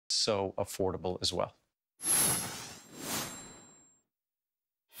so affordable as well.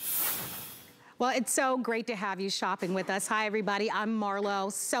 Well, it's so great to have you shopping with us. Hi, everybody. I'm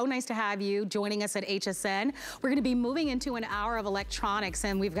Marlo. So nice to have you joining us at HSN. We're going to be moving into an hour of electronics,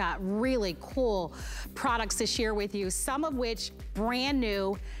 and we've got really cool products to share with you, some of which brand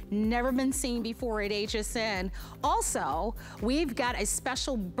new, never been seen before at HSN. Also, we've got a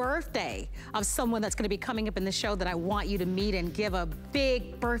special birthday of someone that's going to be coming up in the show that I want you to meet and give a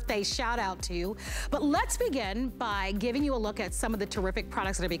big birthday shout out to. But let's begin by giving you a look at some of the terrific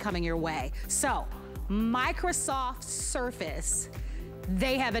products that are coming your way. So, Microsoft Surface,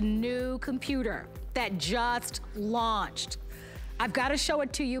 they have a new computer that just launched. I've got to show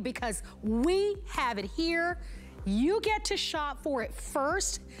it to you because we have it here. You get to shop for it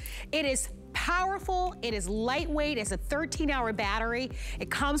first. It is powerful, it is lightweight, it's a 13-hour battery. It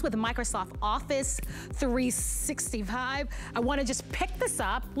comes with Microsoft Office 365. I wanna just pick this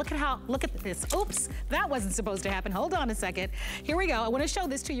up. Look at this. Oops, that wasn't supposed to happen. Hold on a second. Here we go. I wanna show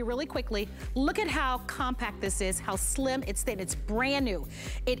this to you really quickly. Look at how compact this is, how slim it's thin. It's brand new.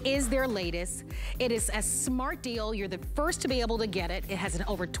 It is their latest. It is a smart deal. You're the first to be able to get it. It has an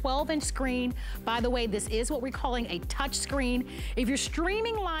over 12-inch screen. By the way, this is what we're calling a touch screen. If you're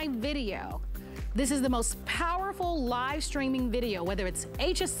streaming live video, this is the most powerful live streaming video, whether it's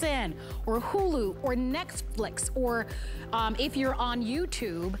HSN or Hulu or Netflix, or if you're on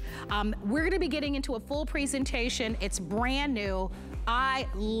YouTube. We're gonna be getting into a full presentation. It's brand new. I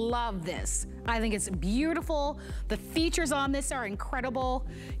love this. I think it's beautiful. The features on this are incredible.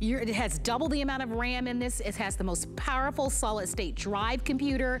 It has double the amount of RAM in this. It has the most powerful solid state drive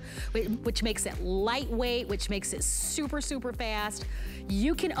computer, which makes it lightweight, which makes it super, super fast.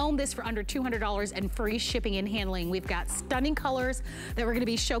 You can own this for under $200 and free shipping and handling. We've got stunning colors that we're gonna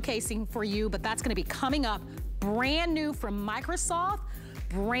be showcasing for you, but that's gonna be coming up. Brand new from Microsoft,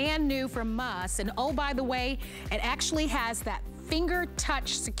 brand new from us. And oh, by the way, it actually has that finger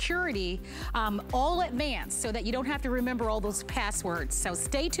touch security, all advanced, so that you don't have to remember all those passwords. So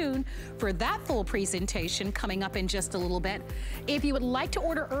stay tuned for that full presentation coming up in just a little bit. If you would like to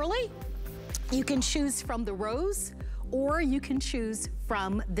order early, you can choose from the rose, or you can choose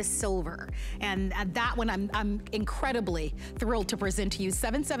from the silver. And that one I'm incredibly thrilled to present to you.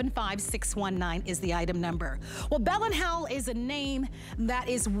 775619 is the item number. Well, Bell & Howell is a name that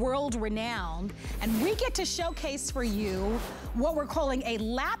is world renowned, and we get to showcase for you what we're calling a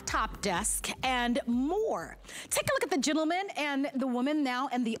laptop desk and more. Take a look at the gentleman and the woman now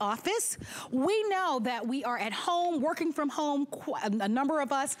in the office. We know that we are at home, working from home, a number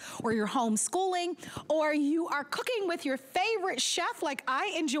of us, or you're homeschooling, or you are cooking with your favorite chef like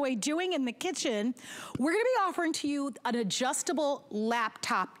I enjoy doing in the kitchen. We're gonna be offering to you an adjustable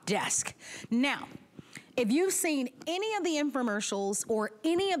laptop desk. Now, if you've seen any of the infomercials or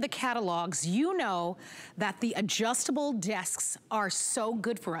any of the catalogs, you know that the adjustable desks are so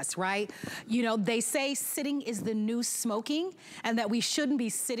good for us, right? You know, they say sitting is the new smoking, and that we shouldn't be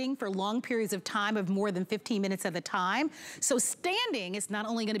sitting for long periods of time of more than 15 minutes at a time. So standing is not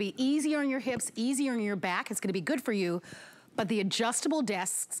only gonna be easier on your hips, easier on your back, it's gonna be good for you, but the adjustable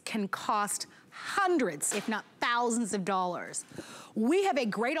desks can cost hundreds, if not thousands of dollars. We have a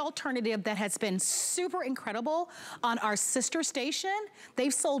great alternative that has been super incredible on our sister station.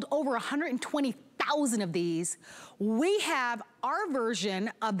 They've sold over 120,000 of these. We have our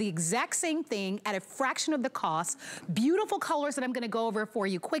version of the exact same thing at a fraction of the cost. Beautiful colors that I'm gonna go over for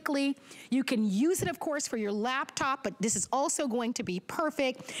you quickly. You can use it, of course, for your laptop, but this is also going to be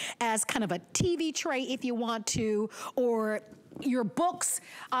perfect as kind of a TV tray if you want to, or your books,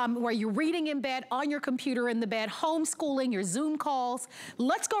 where you're reading in bed, on your computer in the bed, homeschooling, your Zoom calls.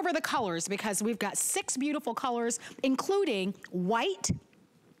 Let's go over the colors because we've got 6 beautiful colors, including white,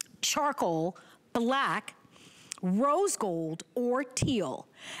 charcoal, black, rose gold, or teal.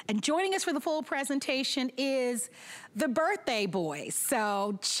 And joining us for the full presentation is the birthday boy.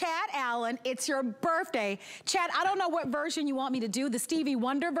 So Chad Allen, it's your birthday. Chad, I don't know what version you want me to do, the Stevie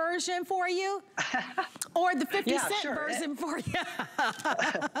Wonder version for you? Or the 50 Cent version for you?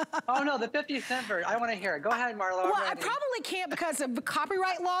 Oh no, the 50 Cent version. I want to hear it. Go ahead, Marlo. Well, I probably can't because of the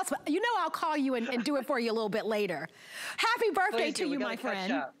copyright laws, but you know I'll call you and do it for you a little bit later. Happy birthday to you, my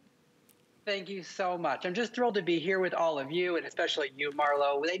friend. Thank you so much. I'm just thrilled to be here with all of you, and especially you,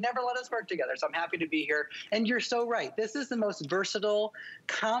 Marlo. They never let us work together, so I'm happy to be here. And you're so right. This is the most versatile,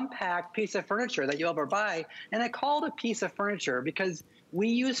 compact piece of furniture that you'll ever buy. And I call it a piece of furniture because we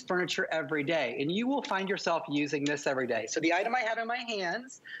use furniture every day, and you will find yourself using this every day. So the item I have in my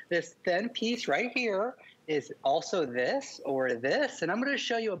hands, this thin piece right here, is also this or this, and I'm going to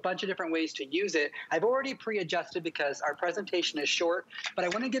show you a bunch of different ways to use it. I've already pre-adjusted because our presentation is short, but I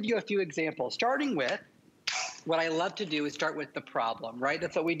want to give you a few examples, starting with what I love to do is start with the problem, right?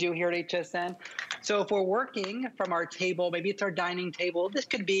 That's what we do here at HSN. So if we're working from our table, maybe it's our dining table, this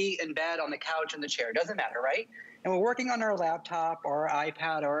could be in bed, on the couch, in the chair, doesn't matter, right? And we're working on our laptop or our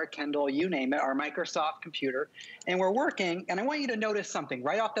iPad or our Kindle, you name it, our Microsoft computer, and we're working, and I want you to notice something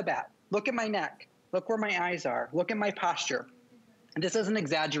right off the bat. Look at my neck. Look where my eyes are. Look at my posture. And this isn't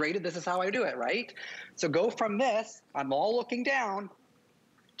exaggerated. This is how I do it, right? So go from this, I'm all looking down,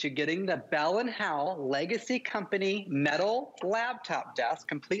 to getting the Bell & Howell Legacy Company metal laptop desk,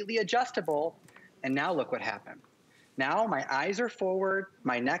 completely adjustable. And now look what happened. Now my eyes are forward,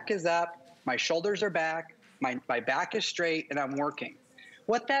 my neck is up, my shoulders are back, my back is straight, and I'm working.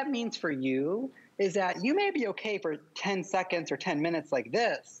 What that means for you is that you may be okay for 10 seconds or 10 minutes like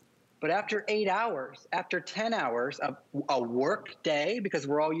this, but after 8 hours, after 10 hours of a work day, because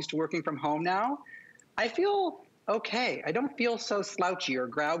we're all used to working from home now, I feel okay. I don't feel so slouchy or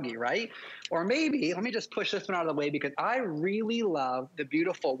grouchy, right? Or maybe, let me just push this one out of the way because I really love the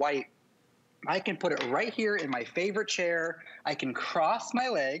beautiful white. I can put it right here in my favorite chair. I can cross my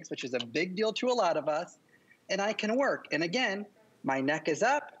legs, which is a big deal to a lot of us, and I can work. And again, my neck is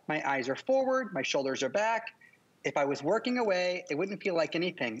up, my eyes are forward, my shoulders are back. If I was working away, it wouldn't feel like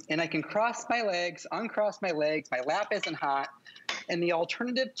anything. And I can cross my legs, uncross my legs, my lap isn't hot. And the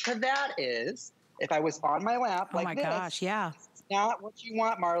alternative to that is, if I was on my lap like this, gosh, yeah. it's not what you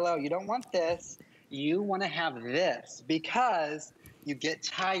want, Marlo. You don't want this. You want to have this because you get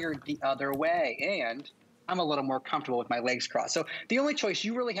tired the other way. And I'm a little more comfortable with my legs crossed. So the only choice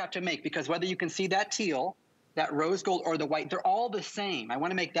you really have to make, because whether you can see that teal, that rose gold, or the white, they're all the same. I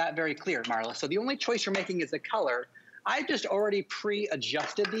want to make that very clear, Marla. So the only choice you're making is the color. I just already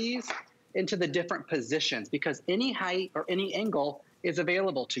pre-adjusted these into the different positions because any height or any angle is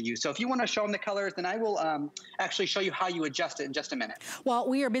available to you. So if you want to show them the colors, then I will actually show you how you adjust it in just a minute. Well,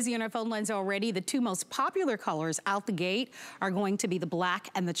 we are busy on our phone lines already. The two most popular colors out the gate are going to be the black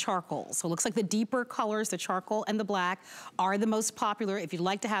and the charcoal. So it looks like the deeper colors, the charcoal and the black, are the most popular. If you'd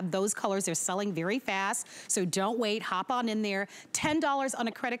like to have those colors, they're selling very fast. So don't wait, hop on in there. $10 on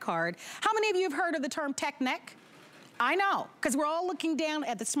a credit card. How many of you have heard of the term tech neck? I know, because we're all looking down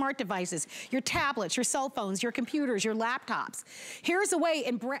at the smart devices, your tablets, your cell phones, your computers, your laptops. Here's a way,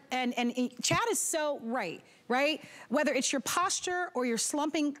 and Chad is so right? Whether it's your posture or you're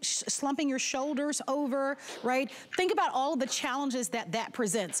slumping your shoulders over, right? Think about all of the challenges that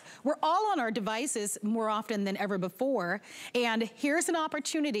presents. We're all on our devices more often than ever before, and here's an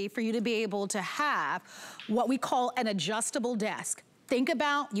opportunity for you to be able to have what we call an adjustable desk. Think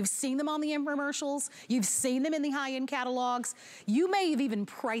about, you've seen them on the infomercials, you've seen them in the high-end catalogs, you may have even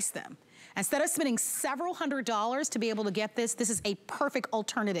priced them. Instead of spending several $100s to be able to get this, this is a perfect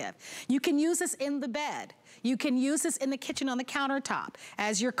alternative. You can use this in the bed. You can use this in the kitchen on the countertop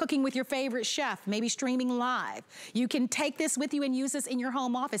as you're cooking with your favorite chef, maybe streaming live. You can take this with you and use this in your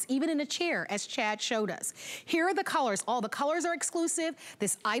home office, even in a chair, as Chad showed us. Here are the colors. All the colors are exclusive.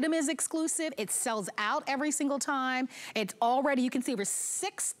 This item is exclusive. It sells out every single time. It's already, you can see over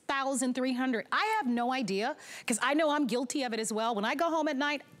 6,300. I have no idea, because I know I'm guilty of it as well. When I go home at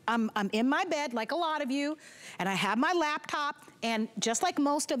night, I'm in my bed, like a lot of you, and I have my laptop, and just like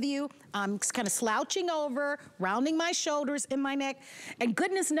most of you, I'm kind of slouching over, rounding my shoulders and my neck, and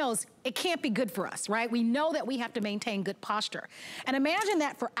goodness knows, it can't be good for us, right? We know that we have to maintain good posture. And imagine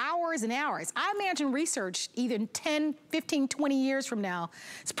that for hours and hours. I imagine research, either 10, 15, 20 years from now,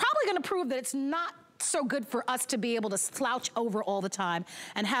 it's probably gonna prove that it's not so good for us to be able to slouch over all the time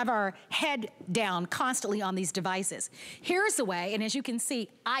and have our head down constantly on these devices. Here's the way, and as you can see,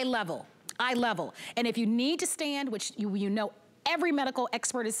 eye level. And if you need to stand, which you know every medical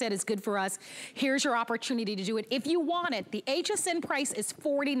expert has said is good for us, here's your opportunity to do it. If you want it, the HSN price is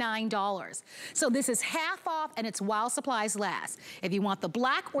 $49. So this is half off, and it's while supplies last. If you want the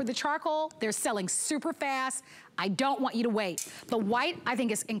black or the charcoal, they're selling super fast. I don't want you to wait. The white, I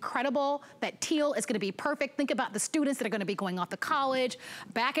think, is incredible. That teal is gonna be perfect. Think about the students that are gonna be going off to college,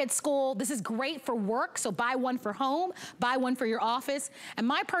 back at school. This is great for work, so buy one for home, buy one for your office. And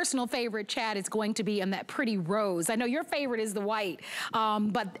my personal favorite, Chad, is going to be in that pretty rose. I know your favorite is the white,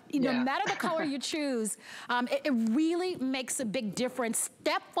 but no matter the color you choose, it really makes a big difference.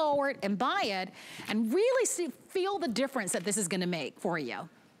 Step forward and buy it, and really feel the difference that this is gonna make for you.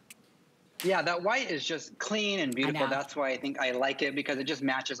 Yeah, that white is just clean and beautiful. That's why I think I like it, because it just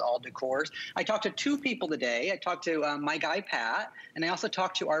matches all decors. I talked to two people today. I talked to my guy, Pat, and I also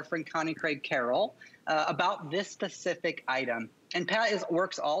talked to our friend Connie Craig Carroll about this specific item. And Pat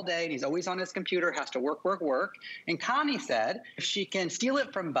works all day, and he's always on his computer, has to work, work, work. And Connie said if she can steal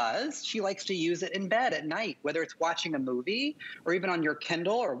it from Buzz, she likes to use it in bed at night, whether it's watching a movie or even on your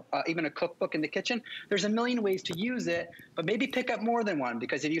Kindle or even a cookbook in the kitchen. There's a million ways to use it, but maybe pick up more than one,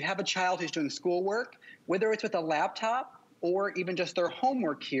 because if you have a child who's doing schoolwork, whether it's with a laptop or even just their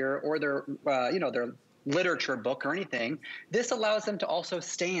homework here or their, their literature book or anything, this allows them to also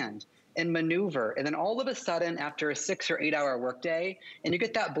stand and maneuver. And then all of a sudden, after a 6 or 8 hour workday, and you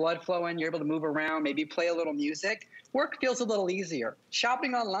get that blood flowing, you're able to move around, maybe play a little music, work feels a little easier.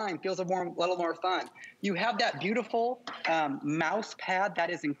 Shopping online feels a little more fun. You have that beautiful mouse pad that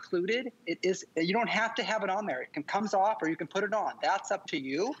is included. You don't have to have it on there. It comes off or you can put it on. That's up to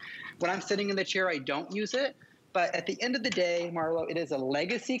you. When I'm sitting in the chair, I don't use it. But at the end of the day, Marlo, it is a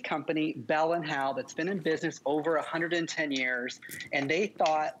legacy company, Bell & Howell, that's been in business over 110 years. And they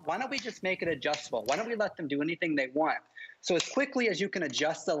thought, why don't we just make it adjustable? Why don't we let them do anything they want? So as quickly as you can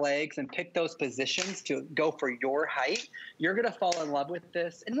adjust the legs and pick those positions to go for your height, you're going to fall in love with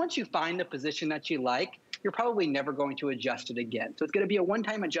this. And once you find the position that you like, you're probably never going to adjust it again. So it's going to be a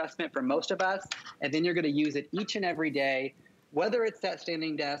one-time adjustment for most of us, and then you're going to use it each and every day, whether it's that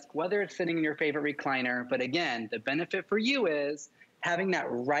standing desk, whether it's sitting in your favorite recliner. But again, the benefit for you is having that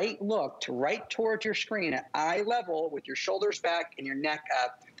right look right towards your screen at eye level with your shoulders back and your neck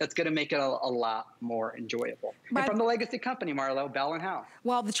up. That's going to make it a lot more enjoyable. And from the legacy company, Marlo, Bell & Howell.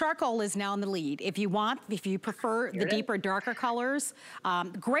 Well, the charcoal is now in the lead. If you prefer the deeper, darker colors,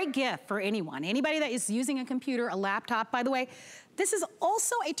 great gift for anyone. Anybody that is using a computer, a laptop. By the way, this is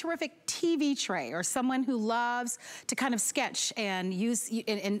also a terrific TV tray, or someone who loves to kind of sketch and use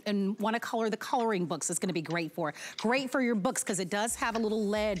and want to color the coloring books. It's going to be great for. Great for your books, because it does have a little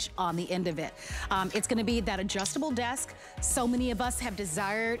ledge on the end of it. It's going to be that adjustable desk. So many of us have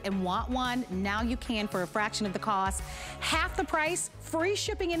desired and want one. Now you can for a fraction of the cost. Half the price, free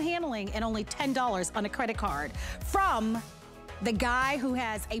shipping and handling, and only $10 on a credit card from the guy who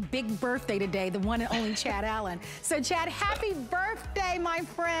has a big birthday today, the one and only Chad Allen. So Chad, happy birthday, my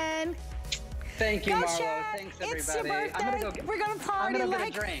friend. Thank you, go, Marlo. Chad. Thanks, everybody. It's your birthday. We're gonna party. I'm gonna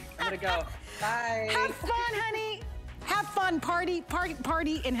get a drink. I'm gonna go. Bye. Have fun, honey. Have fun,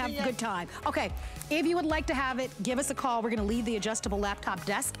 party, and have a good time. Okay, if you would like to have it, give us a call. We're gonna leave the adjustable laptop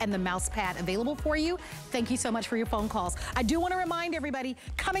desk and the mouse pad available for you. Thank you so much for your phone calls. I do wanna remind everybody,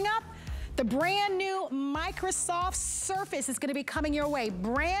 coming up, the brand new Microsoft Surface is gonna be coming your way.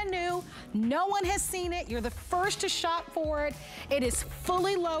 Brand new, no one has seen it. You're the first to shop for it. It is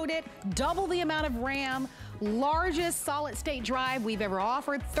fully loaded, double the amount of RAM, largest solid state drive we've ever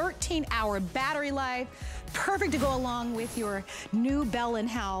offered, 13-hour battery life, perfect to go along with your new Bell &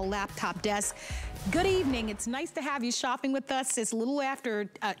 Howell laptop desk. Good evening. It's nice to have you shopping with us. It's a little after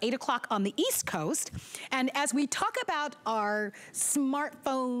 8 o'clock on the East Coast. And as we talk about our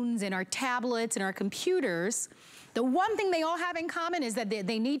smartphones and our tablets and our computers, the one thing they all have in common is that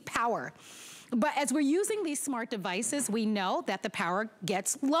they need power. But as we're using these smart devices, we know that the power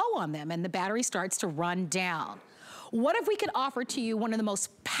gets low on them and the battery starts to run down. What if we could offer to you one of the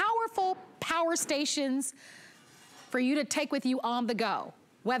most powerful power stations for you to take with you on the go?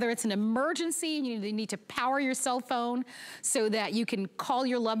 Whether it's an emergency and you need to power your cell phone so that you can call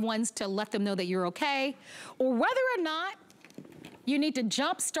your loved ones to let them know that you're okay, or whether or not you need to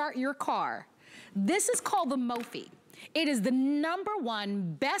jumpstart your car. This is called the Mophie. It is the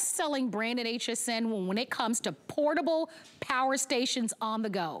 #1 best-selling brand at HSN when it comes to portable power stations on the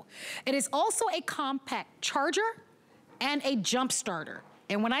go. It is also a compact charger and a jump starter.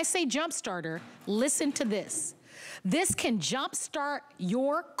 And when I say jump starter, listen to this. This can jumpstart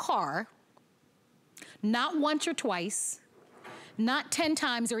your car, not once or twice, not 10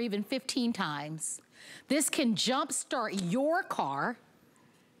 times or even 15 times. This can jumpstart your car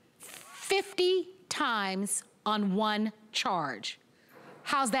 50 times on one charge.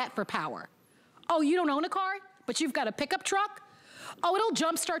 How's that for power? Oh, you don't own a car, but you've got a pickup truck? Oh, it'll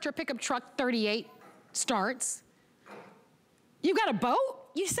jumpstart your pickup truck 38 starts. You've got a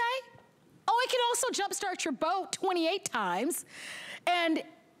boat, you say? Oh, it can also jumpstart your boat 28 times. And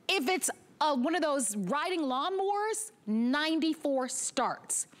if it's one of those riding lawnmowers, 94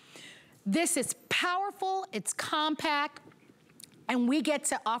 starts. This is powerful, it's compact, and we get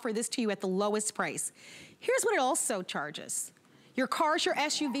to offer this to you at the lowest price. Here's what it also charges. Your cars, your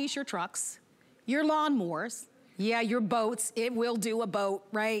SUVs, your trucks, your lawnmowers, yeah, your boats, it will do a boat,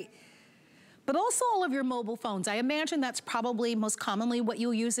 right? But also all of your mobile phones. I imagine that's probably most commonly what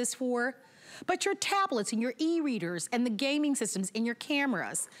you'll use this for. But your tablets and your e-readers and the gaming systems and your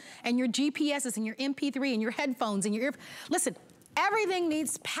cameras and your GPSs and your MP3 and your headphones and your listen, everything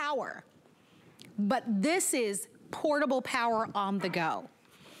needs power. But this is portable power on the go.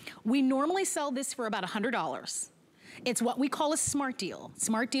 We normally sell this for about $100. It's what we call a smart deal.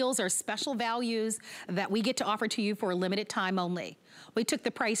 Smart deals are special values that we get to offer to you for a limited time only. We took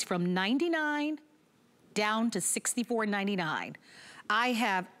the price from $99 down to $64.99. I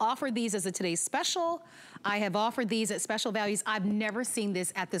have offered these as a today's special. I have offered these at special values. I've never seen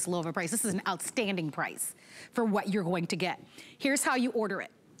this at this low of a price. This is an outstanding price for what you're going to get. Here's how you order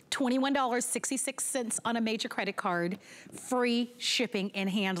it. $21.66 on a major credit card, free shipping and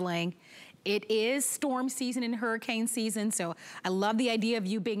handling. It is storm season and hurricane season, so I love the idea of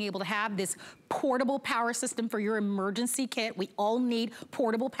you being able to have this portable power system for your emergency kit. We all need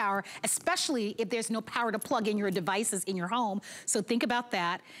portable power, especially if there's no power to plug in your devices in your home. So think about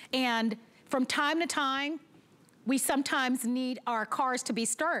that. And from time to time, we sometimes need our cars to be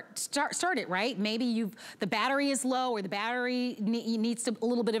started, right? Maybe the battery is low or the battery needs a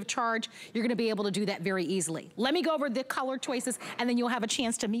little bit of charge. You're gonna be able to do that very easily. Let me go over the color choices and then you'll have a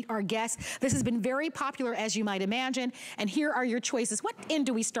chance to meet our guests. This has been very popular, as you might imagine, and here are your choices. What end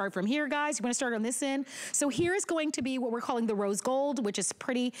do we start from here, guys? You wanna start on this end? So here's going to be what we're calling the rose gold, which is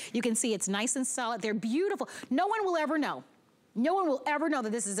pretty. You can see it's nice and solid. They're beautiful. No one will ever know. No one will ever know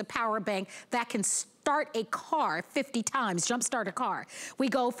that this is a power bank that can start a car 50 times, jumpstart a car. We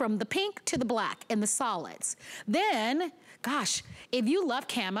go from the pink to the black and the solids. Then, gosh, if you love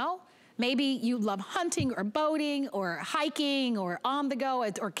camo, maybe you love hunting or boating or hiking or on the go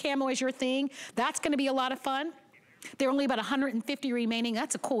or camo is your thing, that's gonna be a lot of fun. There are only about 150 remaining.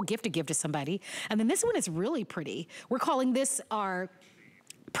 That's a cool gift to give to somebody. And then this one is really pretty. We're calling this our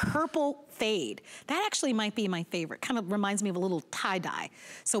purple fade. That actually might be my favorite. Kind of reminds me of a little tie-dye.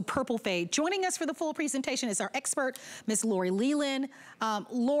 So purple fade. Joining us for the full presentation is our expert, Miss Lori Leland.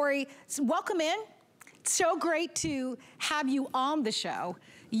 Lori, welcome in. So great to have you on the show.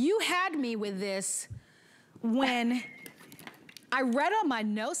 You had me with this when I read on my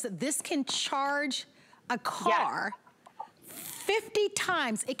notes that this can charge a car 50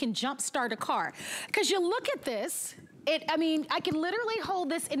 times. It can jumpstart a car. Because you look at this, I mean, I can literally hold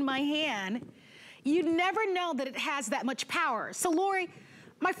this in my hand. You'd never know that it has that much power. So Lori,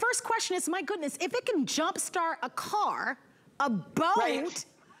 my first question is, my goodness, if it can jumpstart a car, a boat,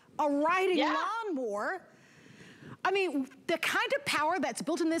 a riding lawnmower, I mean, the kind of power that's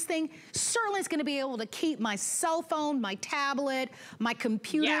built in this thing certainly is gonna be able to keep my cell phone, my tablet, my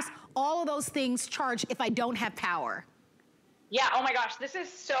computers, all of those things charged if I don't have power. Yeah, oh my gosh, this is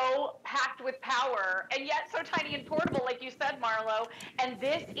so packed with power and yet so tiny and portable, like you said, Marlo. And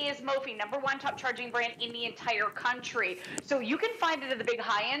this is Mophie, #1 top charging brand in the entire country. So you can find it at the big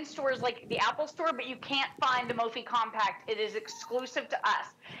high-end stores like the Apple Store, but you can't find the Mophie Compact. It is exclusive to us.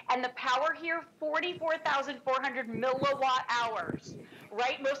 And the power here, 44,400 milliwatt hours,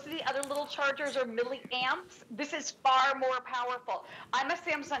 right? Most of the other little chargers are milliamps. This is far more powerful. I'm a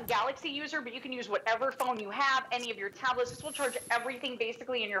Samsung Galaxy user, but you can use whatever phone you have, any of your tablets. This will charge everything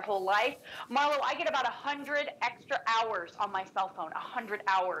basically in your whole life. Marlo, I get about 100 extra hours on my cell phone, 100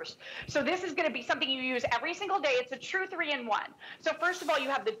 hours. So this is gonna be something you use every single day. It's a true 3-in-1. So first of all, you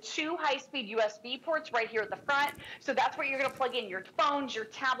have the 2 high-speed USB ports right here at the front. So that's where you're gonna plug in your phones, your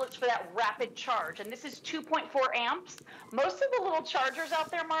tablets for that rapid charge. And this is 2.4 amps. Most of the little chargers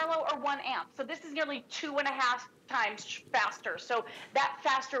out there, Marlo, are 1 amp. So this is nearly 2.5 times faster. So that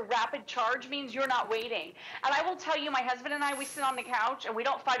faster rapid charge means you're not waiting. And I will tell you, my husband and I, we sit on the couch and we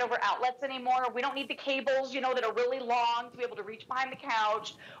don't fight over outlets anymore. We don't need the cables, you know, that are really long to be able to reach behind the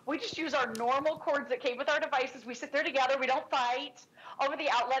couch. We just use our normal cords that came with our devices. We sit there together. We don't fight over the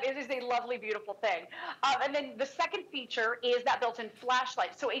outlet. It is a lovely, beautiful thing. And then the second feature is that built-in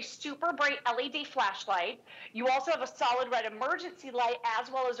flashlight. So a super bright LED flashlight. You also have a solid red emergency light as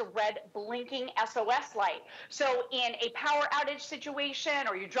well as a red blinking SOS light. So in a power outage situation,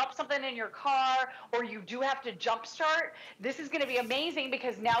 or you drop something in your car, or you do have to jump start, this is going to be amazing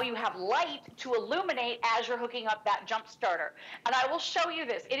because now you have light to illuminate as you're hooking up that jump starter. And I will show you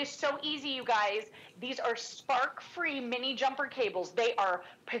this. It is so easy, you guys. These are spark-free mini jumper cables. They are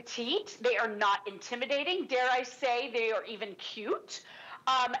petite. They are not intimidating. Dare I say, they are even cute.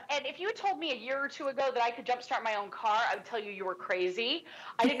 And if you had told me a year or two ago that I could jumpstart my own car, I would tell you you were crazy.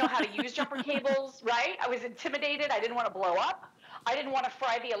 I didn't know how to use jumper cables, right? I was intimidated. I didn't want to blow up. I didn't want to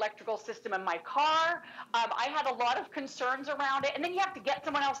fry the electrical system in my car. I had a lot of concerns around it. And then you have to get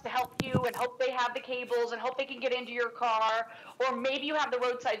someone else to help you and hope they have the cables and hope they can get into your car. Or maybe you have the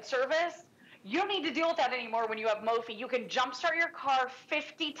roadside service. You don't need to deal with that anymore when you have Mophie. You can jumpstart your car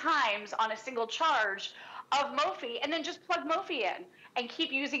 50 times on a single charge of Mophie and then just plug Mophie in and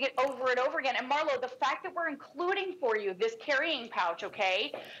keep using it over and over again. And Marlo, the fact that we're including for you this carrying pouch,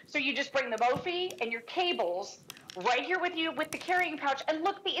 okay? So you just bring the Mophie and your cables right here with you with the carrying pouch. And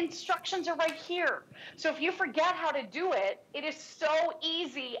look, the instructions are right here. So if you forget how to do it, it is so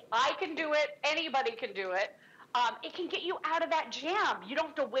easy. I can do it. Anybody can do it. It can get you out of that jam. You don't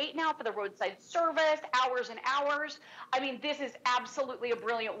have to wait now for the roadside service, hours and hours. I mean, this is absolutely a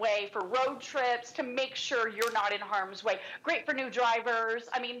brilliant way for road trips to make sure you're not in harm's way. Great for new drivers.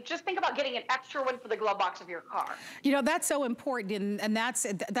 I mean, just think about getting an extra one for the glove box of your car. You know, that's so important, and that's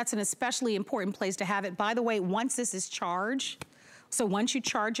an especially important place to have it. By the way, once this is charged, so once you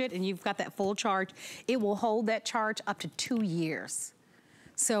charge it and you've got that full charge, it will hold that charge up to 2 years.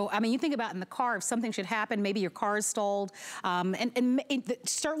 So, I mean, you think about in the car, if something should happen, maybe your car is stalled,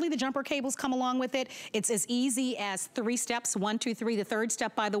 certainly the jumper cables come along with it. It's as easy as 3 steps, 1, 2, 3. The third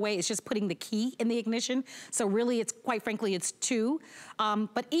step, by the way, is just putting the key in the ignition. So really, it's quite frankly, it's 2.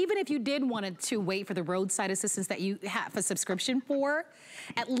 But even if you did want to wait for the roadside assistance that you have a subscription for,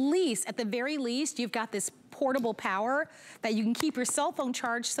 at the very least, you've got this portable power that you can keep your cell phone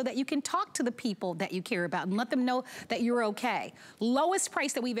charged so that you can talk to the people that you care about and let them know that you're okay. Lowest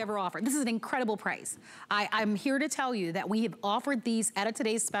price that we've ever offered. This is an incredible price. I'm here to tell you that we have offered these at a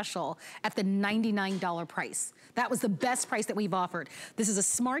today's special at the $99 price. That was the best price that we've offered. This is a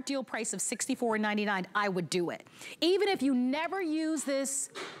smart deal price of $64.99. I would do it. Even if you never use this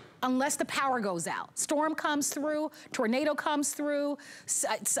unless the power goes out. Storm comes through, tornado comes through,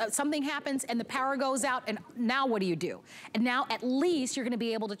 something happens and the power goes out, and now what do you do? And now at least you're gonna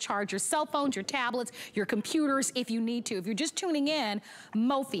be able to charge your cell phones, your tablets, your computers if you need to. If you're just tuning in,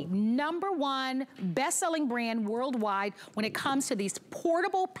 Mophie, #1 best-selling brand worldwide when it comes to these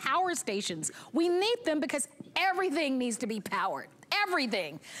portable power stations. We need them because everything needs to be powered.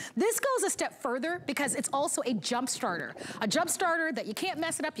 Everything. This goes a step further because it's also a jump starter. A jump starter that you can't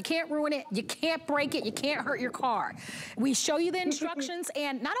mess it up, you can't ruin it, you can't break it, you can't hurt your car. We show you the instructions,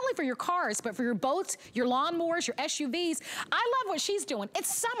 and not only for your cars, but for your boats, your lawnmowers, your SUVs. I love what she's doing.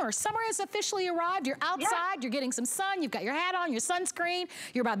 It's summer. Summer has officially arrived. You're outside, you're getting some sun, you've got your hat on, your sunscreen,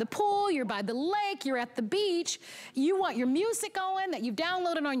 you're by the pool, you're by the lake, you're at the beach. You want your music going that you've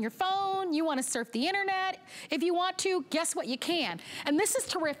downloaded on your phone, you want to surf the internet. If you want to, guess what? You can. And this is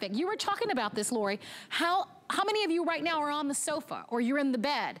terrific. You were talking about this, Lori. How many of you right now are on the sofa or you're in the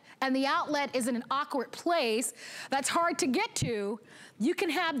bed and the outlet is in an awkward place that's hard to get to? You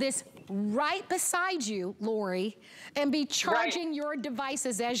can have this right beside you, Lori, and be charging your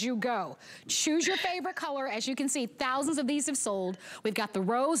devices as you go. Choose your favorite color. As you can see, thousands of these have sold. We've got the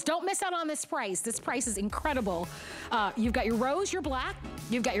rose. Don't miss out on this price. This price is incredible. You've got your rose, your black,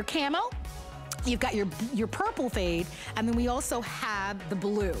 you've got your camo, you've got your purple fade, and then we also have the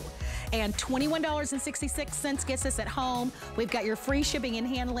blue. And $21.66 gets us at home. We've got your free shipping and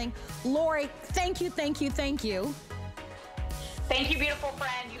handling. Lori, thank you, thank you, thank you. Thank you, beautiful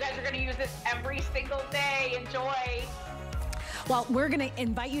friend. You guys are gonna use this every single day. Enjoy. Well, we're gonna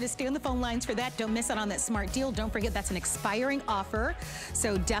invite you to stay on the phone lines for that. Don't miss out on that smart deal. Don't forget that's an expiring offer.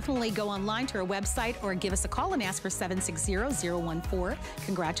 So definitely go online to our website or give us a call and ask for 760-014.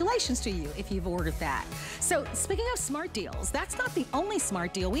 Congratulations to you if you've ordered that. So speaking of smart deals, that's not the only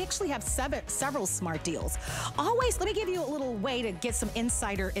smart deal. We actually have several smart deals. Always, let me give you a little way to get some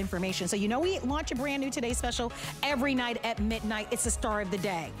insider information. So you know we launch a brand new Today Special every night at midnight. It's the star of the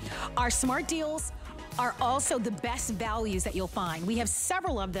day. Our smart deals are also the best values that you'll find. We have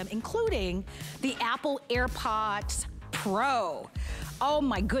several of them, including the Apple AirPods Pro. Oh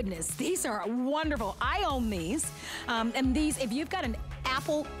my goodness, these are wonderful. I own these. And these, if you've got an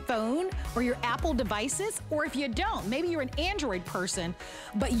Apple phone or your Apple devices, or if you don't, maybe you're an Android person,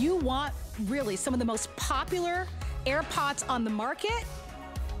 but you want really some of the most popular AirPods on the market,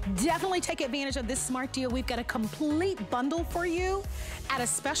 definitely take advantage of this smart deal. We've got a complete bundle for you at a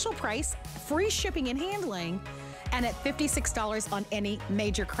special price, free shipping and handling, and at $56 on any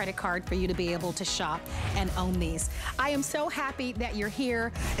major credit card for you to be able to shop and own these. I am so happy that you're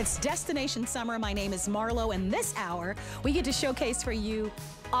here. It's Destination Summer. My name is Marlo, and this hour, we get to showcase for you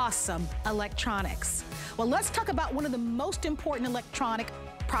awesome electronics. Well, let's talk about one of the most important electronic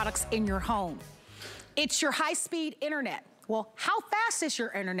products in your home. It's your high-speed internet. Well, how fast is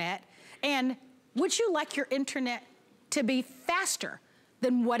your internet? And would you like your internet to be faster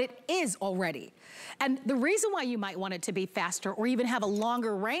than what it is already? And the reason why you might want it to be faster or even have a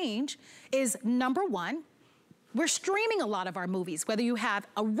longer range is, #1, we're streaming a lot of our movies, whether you have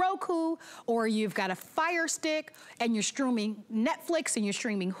a Roku or you've got a Fire Stick and you're streaming Netflix and you're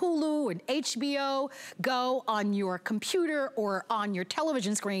streaming Hulu and HBO Go on your computer or on your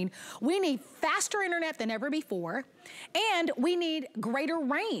television screen. We need faster internet than ever before, and we need greater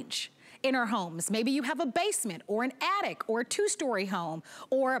range. in our homes. Maybe you have a basement or an attic or a two-story home,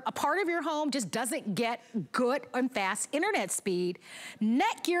 or a part of your home just doesn't get good and fast internet speed.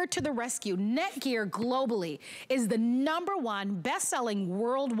 Netgear to the rescue. Netgear globally is the #1 best-selling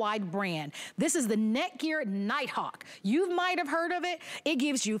worldwide brand. This is the Netgear Nighthawk. You might have heard of it. It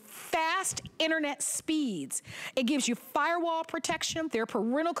gives you fast internet speeds. It gives you firewall protection. There are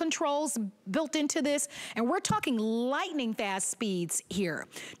parental controls built into this, and we're talking lightning fast speeds here.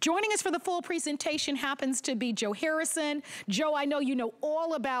 Joining us for the full presentation happens to be Joe Harrison. Joe, I know you know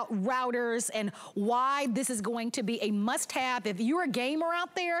all about routers and why this is going to be a must-have. If you're a gamer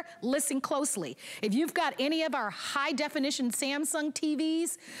out there, listen closely. If you've got any of our high-definition Samsung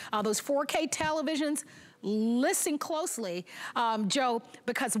TVs, those 4K televisions, listen closely, Joe,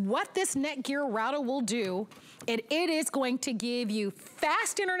 because what this Netgear router will do, it is going to give you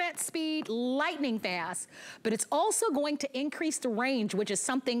fast internet speed, lightning fast, but it's also going to increase the range, which is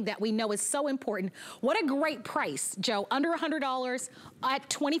something that we know is so important. What a great price, Joe, under $100 at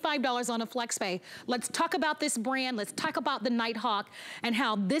 $25 on a FlexPay. Let's talk about this brand. Let's talk about the Nighthawk and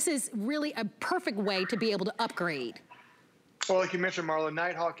how this is really a perfect way to be able to upgrade. Well, like you mentioned, Marla,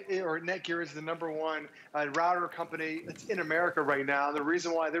 Nighthawk or Netgear is the #1 router company that's in America right now. The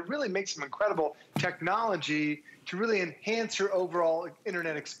reason why, they really make some incredible technology to really enhance your overall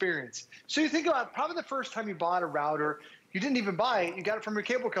internet experience. So you think about probably the first time you bought a router, you didn't even buy it, you got it from your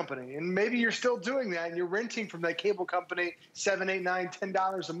cable company. And maybe you're still doing that and you're renting from that cable company $7, $8, $9,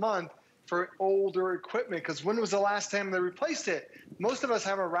 $10 a month for older equipment, because when was the last time they replaced it? Most of us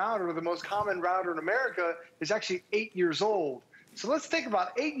have a router. The most common router in America is actually 8 years old. So let's think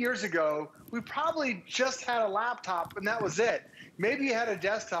about 8 years ago, we probably just had a laptop and that was it. Maybe you had a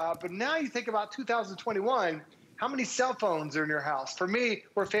desktop, but now you think about 2021, how many cell phones are in your house? For me,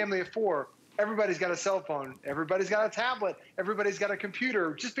 we're a family of 4. Everybody's got a cell phone. Everybody's got a tablet. Everybody's got a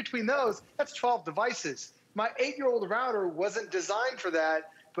computer. Just between those, that's 12 devices. My 8-year-old router wasn't designed for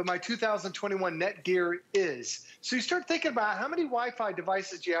that, but my 2021 Netgear is. So you start thinking about how many Wi-Fi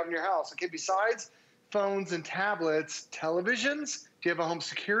devices do you have in your house? Okay, besides phones and tablets, televisions, do you have a home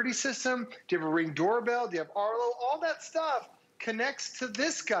security system? Do you have a Ring doorbell? Do you have Arlo? All that stuff connects to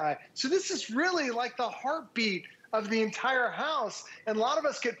this guy. So this is really like the heartbeat of the entire house. And a lot of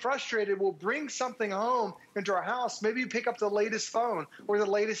us get frustrated. We'll bring something home into our house. Maybe you pick up the latest phone or the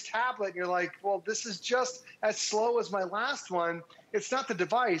latest tablet and you're like, well, this is just as slow as my last one. It's not the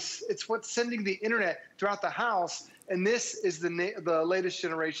device. It's what's sending the internet throughout the house. And this is the latest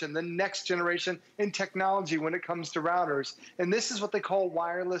generation, the next generation in technology when it comes to routers. And this is what they call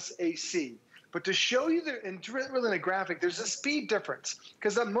wireless AC. But to show you, really in a graphic, there's a speed difference.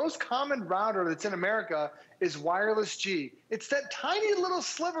 Because the most common router that's in America is wireless G. It's that tiny little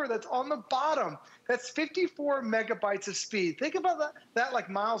sliver that's on the bottom. That's 54 megabytes of speed. Think about that like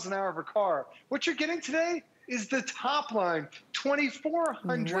miles an hour of a car. What you're getting today is the top line,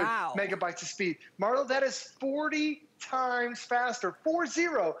 2,400 megabytes of speed. Marlo, that is 40 times faster,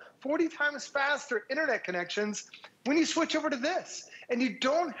 40 times faster internet connections when you switch over to this. And you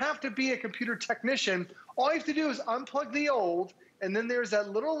don't have to be a computer technician. All you have to do is unplug the old, and then there's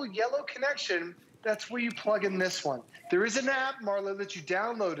that little yellow connection. That's where you plug in this one. There is an app, Marla, that you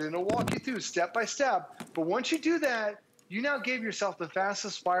download, and it'll walk you through step by step. But once you do that, you now gave yourself the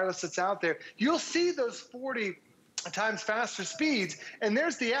fastest wireless that's out there. You'll see those 40 times faster speeds, and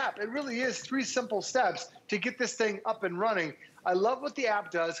there's the app. It really is 3 simple steps to get this thing up and running. I love what the app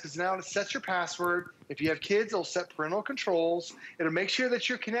does because now it sets your password. If you have kids, it'll set parental controls. It'll make sure that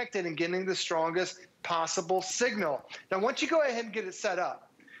you're connected and getting the strongest possible signal. Now, once you go ahead and get it set up,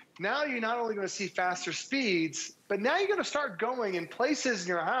 now you're not only going to see faster speeds, but now you're going to start going in places in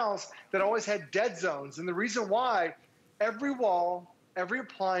your house that always had dead zones. And the reason why, every wall, every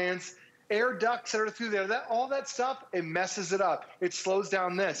appliance, air ducts that are through there, all that stuff, it messes it up. It slows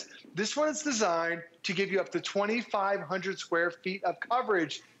down this. This one is designed to give you up to 2,500 square feet of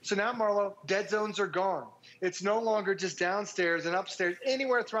coverage. So now, Marlo, dead zones are gone. It's no longer just downstairs and upstairs,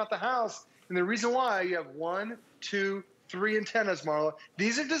 anywhere throughout the house. And the reason why, you have 1, 2, 3 antennas, Marlo.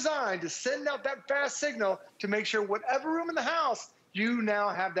 These are designed to send out that fast signal to make sure whatever room in the house, you now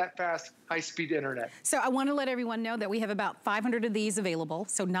have that fast, high-speed internet. So I want to let everyone know that we have about 500 of these available,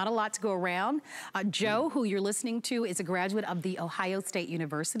 so not a lot to go around. Joe, who you're listening to, is a graduate of the Ohio State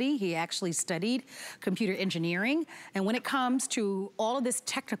University. He actually studied computer engineering. And when it comes to all of this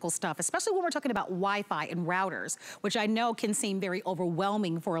technical stuff, especially when we're talking about Wi-Fi and routers, which I know can seem very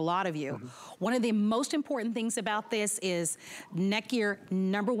overwhelming for a lot of you, one of the most important things about this is Netgear,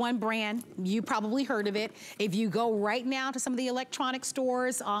 #1 brand. You probably heard of it. If you go right now to some of the electronic electronic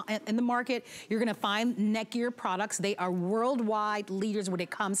stores in the market, you're gonna find Netgear products. They are worldwide leaders when it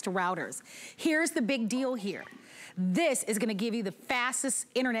comes to routers. Here's the big deal here. This is gonna give you the fastest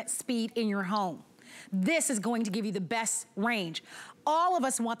internet speed in your home. This is going to give you the best range. All of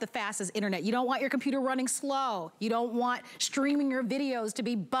us want the fastest internet. You don't want your computer running slow. You don't want streaming your videos to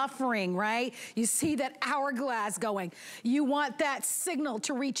be buffering, right? You see that hourglass going. You want that signal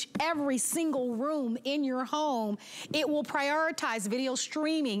to reach every single room in your home. It will prioritize video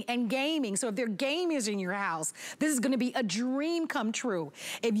streaming and gaming. So if there are gamers in your house, this is gonna be a dream come true.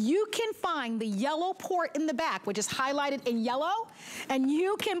 If you can find the yellow port in the back, which is highlighted in yellow, and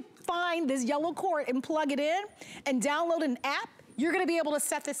you can find this yellow cord and plug it in and download an app, you're gonna be able to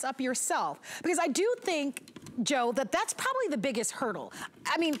set this up yourself. Because I do think, Joe, that that's probably the biggest hurdle.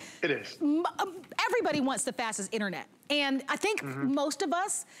 I mean, it is. Everybody wants the fastest internet. And I think most of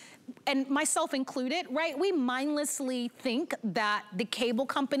us, and myself included, right, we mindlessly think that the cable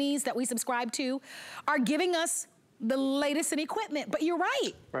companies that we subscribe to are giving us the latest in equipment, but you're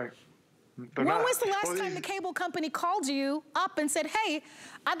right. Right. When was the last time the cable company called you up and said, hey,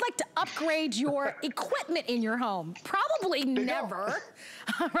 I'd like to upgrade your equipment in your home? Probably never,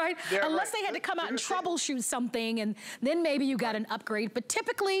 right? Unless they had to come out and troubleshoot something, and then maybe you got an upgrade. But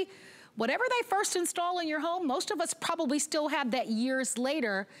typically, whatever they first install in your home, most of us probably still have that years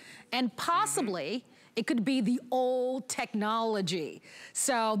later, and possibly it could be the old technology.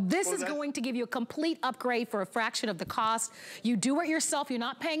 So this is going to give you a complete upgrade for a fraction of the cost. You do it yourself. You're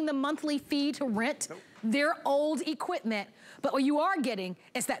not paying the monthly fee to rent their old equipment. But what you are getting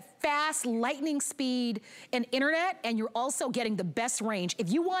is that fast lightning speed and internet, and you're also getting the best range.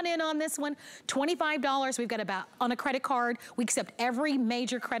 If you want in on this one, $25 we've got about on a credit card. We accept every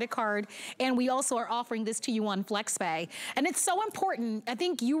major credit card, and we also are offering this to you on FlexPay. And it's so important. I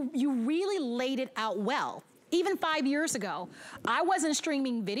think you really laid it out well. Even 5 years ago, I wasn't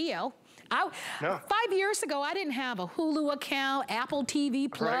streaming video. 5 years ago, I didn't have a Hulu account, Apple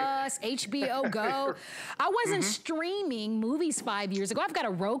TV Plus, HBO Go. I wasn't streaming movies 5 years ago. I've got a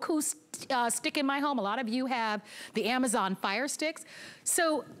Roku stick in my home. A lot of you have the Amazon Fire Sticks.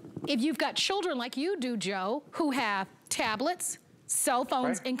 So if you've got children like you do, Joe, who have tablets, cell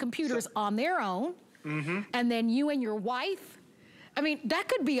phones, and computers on their own, and then you and your wife, I mean, that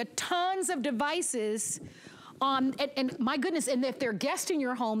could be tons of devices. And my goodness, and if they're guests in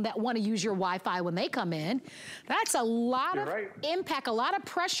your home that want to use your Wi-Fi when they come in, that's a lot of impact, a lot of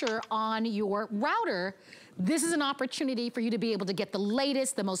pressure on your router. This is an opportunity for you to be able to get the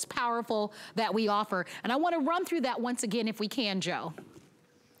latest, the most powerful that we offer. And I want to run through that once again if we can, Joe.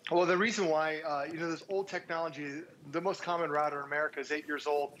 Well, the reason why, you know, this old technology, the most common router in America is 8 years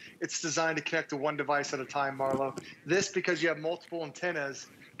old. It's designed to connect to one device at a time, Marlo. This, because you have multiple antennas,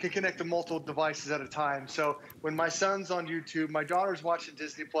 can connect to multiple devices at a time. So when my son's on YouTube, my daughter's watching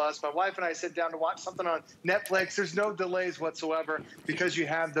Disney Plus, my wife and I sit down to watch something on Netflix, there's no delays whatsoever because you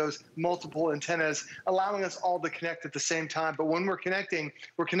have those multiple antennas allowing us all to connect at the same time. But when we're connecting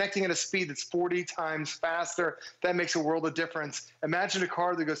at a speed that's 40 times faster. That makes a world of difference. Imagine a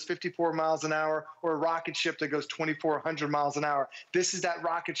car that goes 54 miles an hour or a rocket ship that goes 2,400 miles an hour. This is that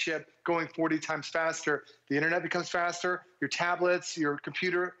rocket ship going 40 times faster. The internet becomes faster, your tablets, your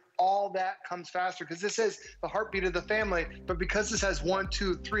computer, all that comes faster because this is the heartbeat of the family. But because this has 1,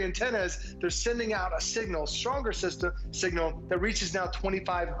 2, 3 antennas, they're sending out a signal, stronger signal that reaches now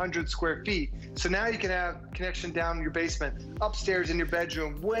 2,500 square feet. So now you can have connection down in your basement, upstairs in your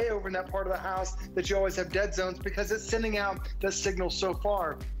bedroom, way over in that part of the house that you always have dead zones because it's sending out the signal so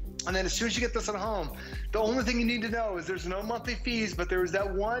far. And then as soon as you get this at home, the only thing you need to know is there's no monthly fees, but there is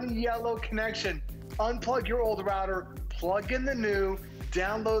that one yellow connection. Unplug your old router, plug in the new,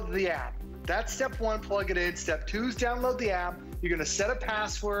 download the app. That's step one, plug it in. Step two is download the app. You're gonna set a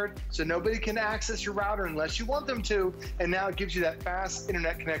password so nobody can access your router unless you want them to. And now it gives you that fast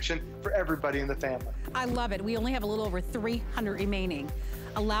internet connection for everybody in the family. I love it. We only have a little over 300 remaining.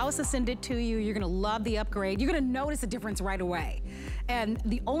 Allow us to send it to you. You're gonna love the upgrade. You're gonna notice a difference right away. And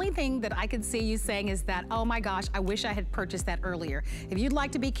the only thing that I could see you saying is that, oh my gosh, I wish I had purchased that earlier. If you'd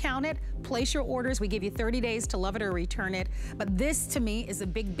like to be counted, place your orders. We give you 30 days to love it or return it. But this to me is a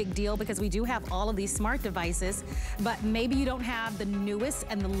big, big deal because we do have all of these smart devices, but maybe you don't have the newest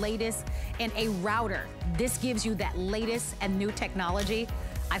and the latest in a router. This gives you that latest and new technology.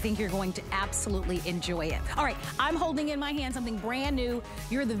 I think you're going to absolutely enjoy it. All right, I'm holding in my hand something brand new.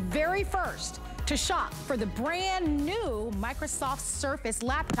 You're the very first to shop for the brand new Microsoft Surface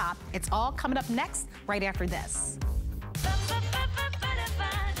laptop. It's all coming up next, right after this.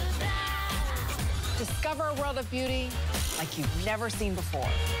 Discover a world of beauty like you've never seen before.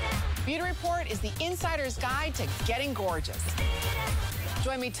 Beauty Report is the insider's guide to getting gorgeous.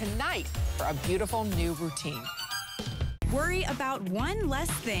 Join me tonight for a beautiful new routine. Worry about one less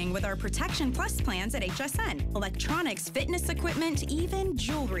thing with our Protection Plus plans at HSN. Electronics, fitness equipment, even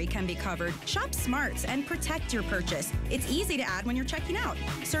jewelry can be covered. Shop smart and protect your purchase. It's easy to add when you're checking out.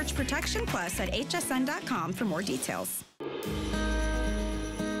 Search Protection Plus at hsn.com for more details.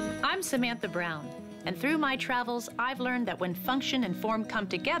 I'm Samantha Brown, and through my travels, I've learned that when function and form come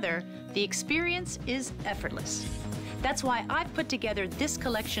together, the experience is effortless. That's why I've put together this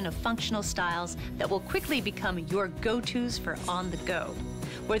collection of functional styles that will quickly become your go-tos for on the go.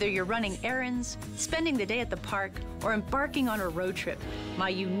 Whether you're running errands, spending the day at the park, or embarking on a road trip, my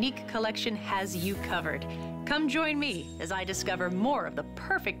unique collection has you covered. Come join me as I discover more of the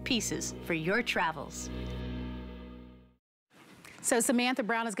perfect pieces for your travels. So Samantha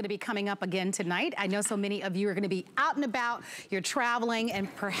Brown is going to be coming up again tonight. I know so many of you are going to be out and about, you're traveling, and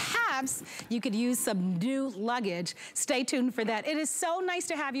perhaps you could use some new luggage. Stay tuned for that. It is so nice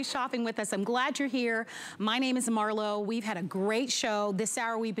to have you shopping with us. I'm glad you're here. My name is Marlo. We've had a great show. This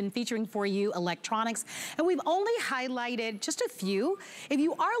hour we've been featuring for you electronics, and we've only highlighted just a few. If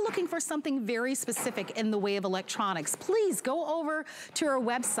you are looking for something very specific in the way of electronics, please go over to our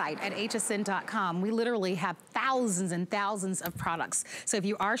website at hsn.com. We literally have thousands and thousands of products. So if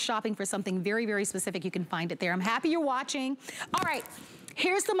you are shopping for something very, very specific, you can find it there. I'm happy you're watching. All right,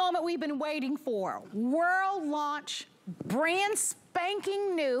 here's the moment we've been waiting for. World launch, brand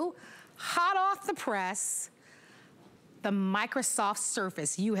spanking new, hot off the press, the Microsoft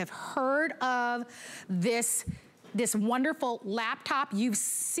Surface. You have heard of this wonderful laptop. You've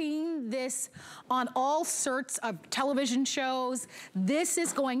seen this on all sorts of television shows. This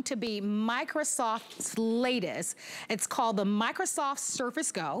is going to be Microsoft's latest. It's called the Microsoft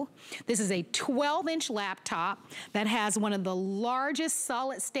Surface Go. This is a 12-inch laptop that has one of the largest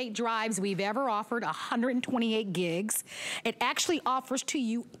solid-state drives we've ever offered, 128 gigs. It actually offers to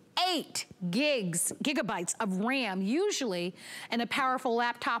you 8 gigabytes of RAM. Usually in a powerful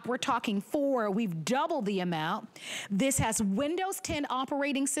laptop, we're talking 4. We've doubled the amount. This has Windows 10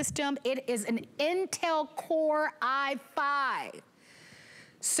 operating system. It is an Intel Core i5.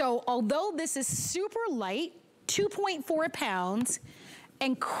 So although this is super light, 2.4 pounds,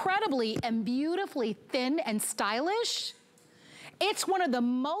 incredibly and beautifully thin and stylish, it's one of the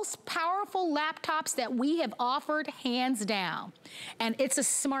most powerful laptops that we have offered, hands down. And it's a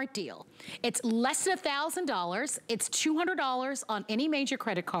smart deal. It's less than $1,000. It's $200 on any major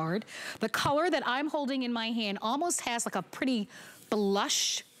credit card. The color that I'm holding in my hand almost has like a pretty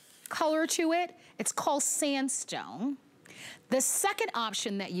blush color to it. It's called Sandstone. The second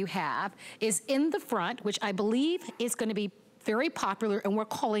option that you have is in the front, which I believe is going to be very popular, and we're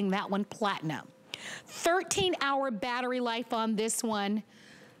calling that one Platinum. 13-hour battery life on this one.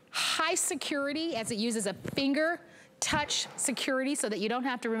 High security, as it uses a finger touch security so that you don't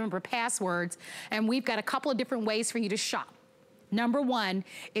have to remember passwords. And we've got a couple of different ways for you to shop. Number one,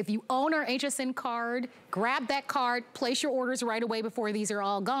 if you own our HSN card, grab that card, place your orders right away before these are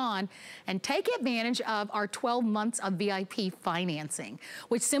all gone, and take advantage of our 12 months of VIP financing,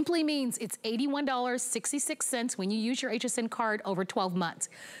 which simply means it's $81.66 when you use your HSN card over 12 months.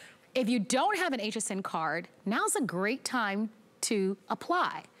 If you don't have an HSN card, now's a great time to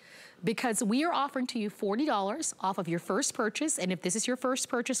apply, because we are offering to you $40 off of your first purchase. And if this is your first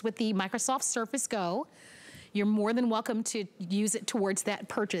purchase with the Microsoft Surface Go, you're more than welcome to use it towards that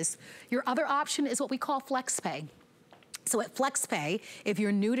purchase. Your other option is what we call FlexPay. So at FlexPay, if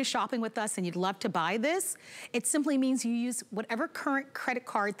you're new to shopping with us and you'd love to buy this, it simply means you use whatever current credit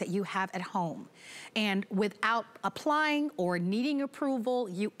card that you have at home. And without applying or needing approval,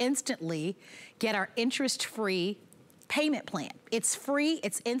 you instantly get our interest-free payment plan. It's free,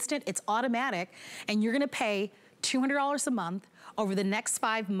 it's instant, it's automatic, and you're gonna pay $200 a month over the next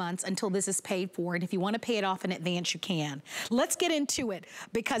 5 months until this is paid for. And if you want to pay it off in advance, you can. Let's get into it,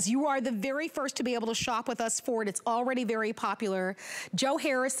 because you are the very first to be able to shop with us for it. It's already very popular. Joe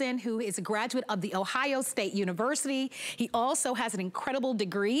Harrison, who is a graduate of the Ohio State University, he also has an incredible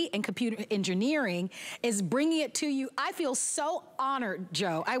degree in computer engineering, is bringing it to you. I feel so honored,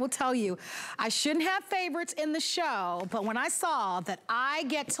 Joe. I will tell you, I shouldn't have favorites in the show, but when I saw that I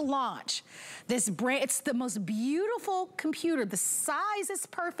get to launch this brand, it's the most beautiful computer. The size is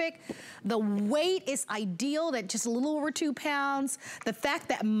perfect. The weight is ideal at just a little over 2 pounds. The fact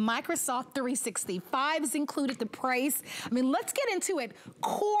that Microsoft 365 is included, the price. I mean, let's get into it.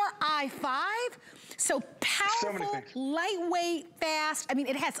 Core i5, so powerful, lightweight, fast. I mean,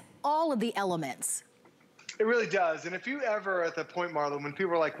 it has all of the elements. It really does. And if you ever at the point, Marlon, when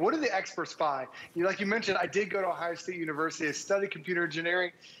people are like, what do the experts buy? Like you mentioned, I did go to Ohio State University. I studied computer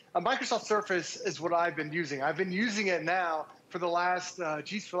engineering. Microsoft Surface is what I've been using. I've been using it now for the last, for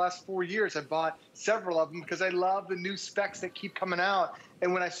the last 4 years. I bought several of them because I love the new specs that keep coming out.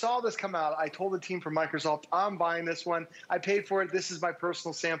 And when I saw this come out, I told the team from Microsoft, I'm buying this one. I paid for it. This is my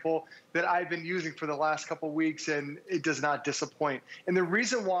personal sample that I've been using for the last couple of weeks, and it does not disappoint. And the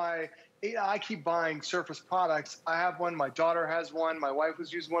reason why I keep buying Surface products, I have one, my daughter has one, my wife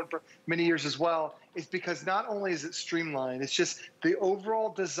was using one for many years as well, is because not only is it streamlined, it's just the overall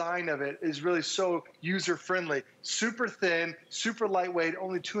design of it is really so user-friendly. Super thin, super lightweight,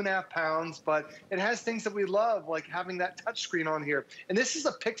 only 2.5 pounds, but it has things that we love, like having that touch screen on here. And this is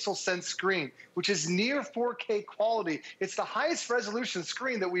a Pixel Sense screen, which is near 4K quality. It's the highest resolution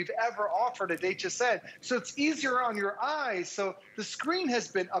screen that we've ever offered at HSN. So it's easier on your eyes. So the screen has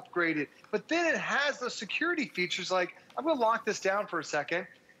been upgraded, but then it has those security features like, I'm gonna lock this down for a second.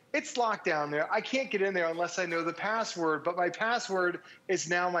 It's locked down there. I can't get in there unless I know the password, but my password is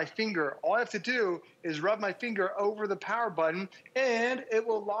now my finger. All I have to do is rub my finger over the power button and it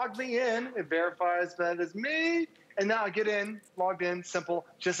will log me in. It verifies that it's me. And now I get in, logged in, simple,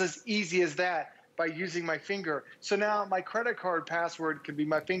 just as easy as that by using my finger. So now my credit card password can be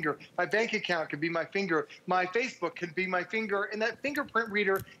my finger. My bank account can be my finger. My Facebook can be my finger. And that fingerprint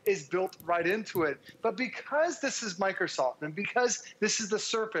reader is built right into it. But because this is Microsoft and because this is the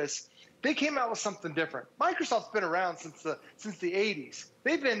Surface, they came out with something different. Microsoft's been around since the 80s.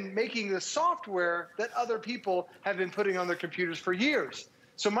 They've been making the software that other people have been putting on their computers for years.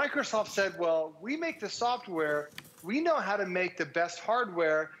 So Microsoft said, well, we make the software. We know how to make the best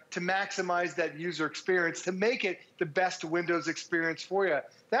hardware to maximize that user experience, to make it the best Windows experience for you.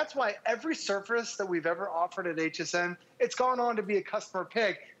 That's why every Surface that we've ever offered at HSN, it's gone on to be a customer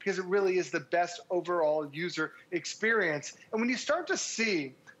pick because it really is the best overall user experience. And when you start to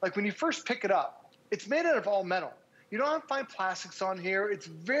see, like when you first pick it up, it's made out of all metal. You don't have to find plastics on here. It's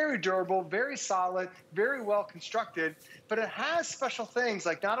very durable, very solid, very well constructed, but it has special things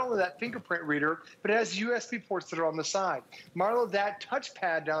like not only that fingerprint reader, but it has USB ports that are on the side. Marlo, that touch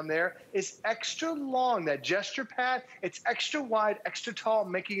pad down there is extra long. That gesture pad, it's extra wide, extra tall,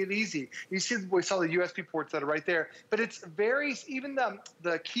 making it easy. You see, we saw the USB ports that are right there, but it's very, even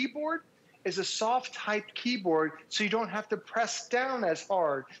the keyboard, is a soft typed keyboard, so you don't have to press down as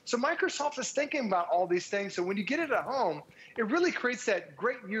hard. So Microsoft is thinking about all these things, so when you get it at home, it really creates that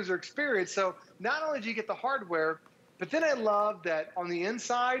great user experience. So not only do you get the hardware, but then I love that on the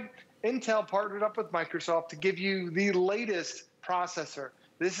inside, Intel partnered up with Microsoft to give you the latest processor.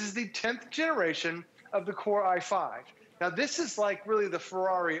 This is the 10th generation of the Core i5. Now, this is like really the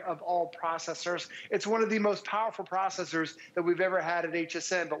Ferrari of all processors. It's one of the most powerful processors that we've ever had at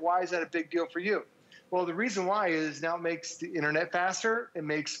HSN, but why is that a big deal for you? Well, the reason why is now it makes the internet faster, it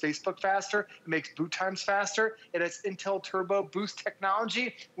makes Facebook faster, it makes boot times faster, it has Intel Turbo Boost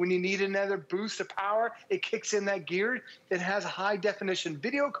technology. When you need another boost of power, it kicks in that gear. It has a high-definition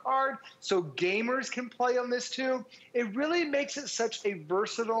video card, so gamers can play on this too. It really makes it such a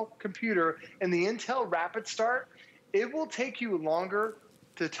versatile computer, and the Intel Rapid Start, it will take you longer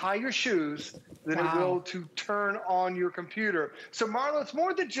to tie your shoes than it will to turn on your computer. So Marlo, it's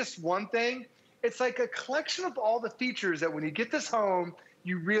more than just one thing. It's like a collection of all the features that when you get this home,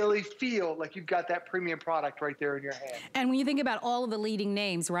 you really feel like you've got that premium product right there in your hand. And when you think about all of the leading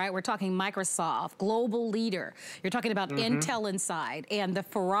names, right? We're talking Microsoft, global leader. You're talking about Intel inside and the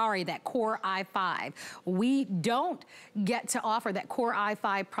Ferrari, that Core i5. We don't get to offer that Core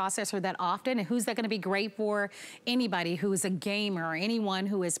i5 processor that often. And who's that gonna be great for? Anybody who's a gamer, anyone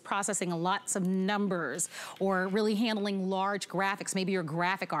who is processing lots of numbers or really handling large graphics. Maybe you're a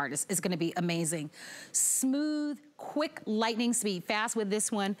graphic artist, is gonna be amazing. Smooth, quick lightning speed, fast with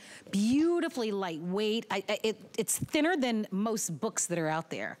this one, beautifully lightweight. It's thinner than most books that are out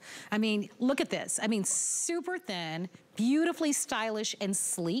there. I mean, look at this. I mean, super thin, beautifully stylish and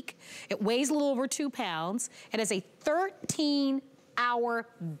sleek. It weighs a little over 2 pounds. It has a 13-hour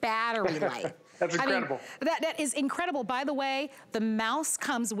battery life. That's incredible. I mean, that is incredible. By the way, the mouse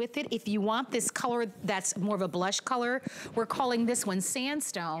comes with it. If you want this color that's more of a blush color, we're calling this one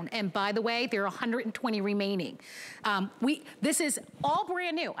Sandstone. And by the way, there are 120 remaining. This is all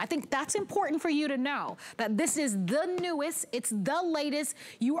brand new. I think that's important for you to know, that this is the newest, it's the latest.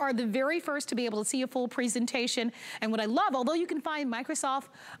 You are the very first to be able to see a full presentation. And what I love, although you can find Microsoft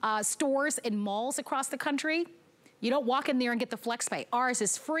stores in malls across the country, You don't walk in there and get the flex pay. Ours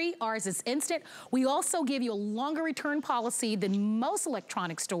is free, ours is instant. We also give you a longer return policy than most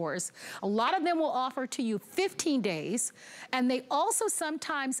electronic stores. A lot of them will offer to you 15 days, and they also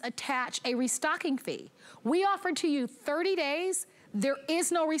sometimes attach a restocking fee. We offer to you 30 days. There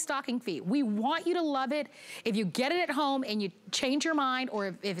is no restocking fee. We want you to love it. If you get it at home and you change your mind,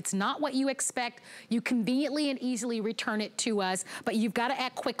 or if it's not what you expect, you conveniently and easily return it to us, but you've got to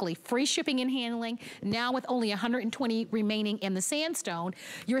act quickly. Free shipping and handling, now with only 120 remaining in the sandstone.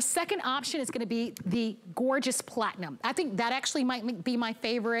 Your second option is gonna be the gorgeous platinum. I think that actually might be my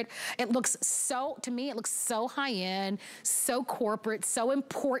favorite. It looks so, to me, it looks so high-end, so corporate, so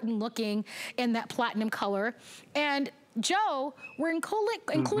important looking in that platinum color. And Joe, we're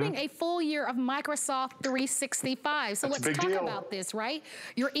including a full year of Microsoft 365. So let's talk about this, right?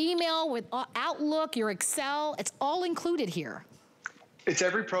 Your email with Outlook, your Excel, it's all included here. It's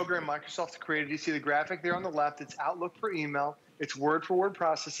every program Microsoft's created. You see the graphic there on the left. It's Outlook for email. It's word for word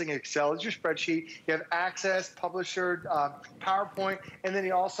processing. Excel is your spreadsheet. You have Access, Publisher, PowerPoint, and then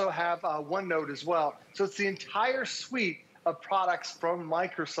you also have OneNote as well. So it's the entire suite of products from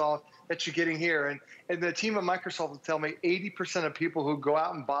Microsoft that you're getting here. And the team at Microsoft will tell me 80% of people who go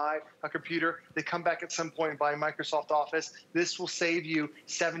out and buy a computer, they come back at some point and buy Microsoft Office. This will save you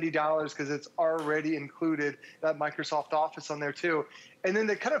 $70 because it's already included that Microsoft Office on there too. And then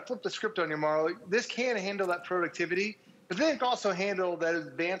they kind of flip the script on you, Marlo. This can handle that productivity, but then it can also handle that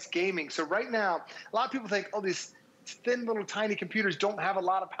advanced gaming. So right now, a lot of people think, oh, these thin little tiny computers don't have a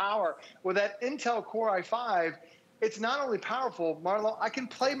lot of power. Well, that Intel Core i5, it's not only powerful, Marlo, I can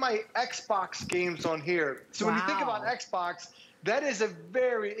play my Xbox games on here. So when you think about Xbox, that is a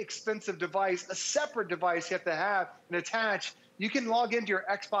very expensive device, a separate device you have to have and attach. You can log into your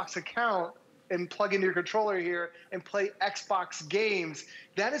Xbox account and plug into your controller here and play Xbox games.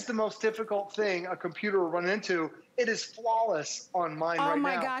 That is the most difficult thing a computer will run into. It is flawless on mine right now. Oh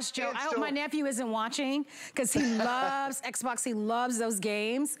my gosh, Joe, I hope my nephew isn't watching because he loves Xbox, he loves those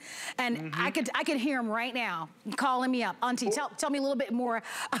games. And I could hear him right now calling me up. Auntie, tell me a little bit more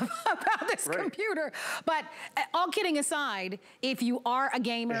about this computer. But all kidding aside, if you are a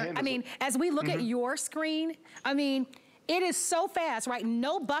gamer, I mean, as we look at your screen, I mean, it is so fast, right?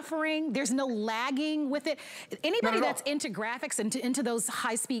 No buffering, there's no lagging with it. Anybody that's into graphics and into those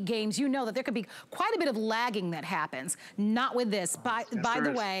high-speed games, you know that there could be quite a bit of lagging that happens. Not with this. By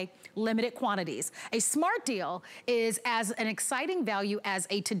the way, limited quantities. A smart deal is as an exciting value as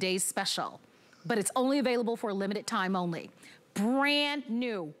a today's special, but it's only available for a limited time only. Brand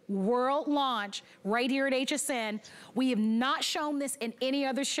new world launch right here at HSN. We have not shown this in any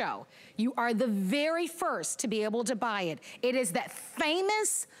other show. You are the very first to be able to buy it. It is that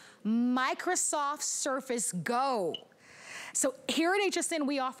famous Microsoft Surface Go. So here at HSN,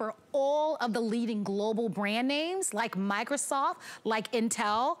 we offer all of the leading global brand names like Microsoft, like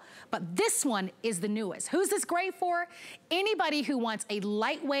Intel, but this one is the newest. Who's this great for? Anybody who wants a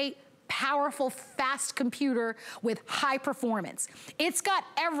lightweight, powerful, fast computer with high performance. It's got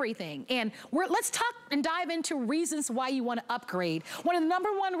everything. And let's talk and dive into reasons why you want to upgrade. One of the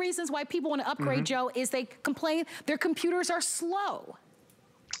 #1 reasons why people want to upgrade, Joe, is they complain their computers are slow.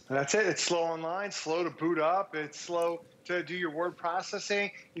 That's it. It's slow online, slow to boot up. It's slow to do your word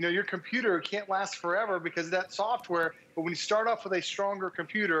processing. You know, your computer can't last forever because of that software. But when you start off with a stronger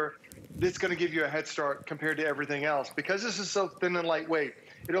computer, it's going to give you a head start compared to everything else. Because this is so thin and lightweight,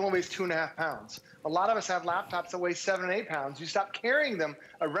 it only weighs 2.5 pounds. A lot of us have laptops that weigh 7 and 8 pounds. You stop carrying them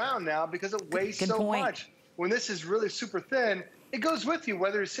around now because it weighs so much. When this is really super thin, it goes with you,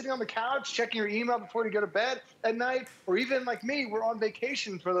 whether you're sitting on the couch, checking your email before you go to bed at night, or even like me, we're on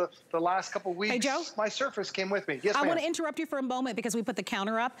vacation for the last couple weeks. Hey, Joe? My Surface came with me. Yes, I want to interrupt you for a moment because we put the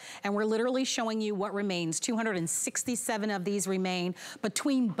counter up and we're literally showing you what remains. 267 of these remain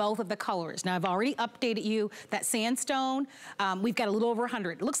between both of the colors. Now, I've already updated you that sandstone. We've got a little over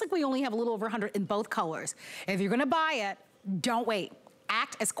 100. It looks like we only have a little over 100 in both colors. If you're going to buy it, don't wait.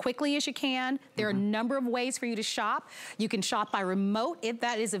 Act as quickly as you can. There are a number of ways for you to shop. You can shop by remote if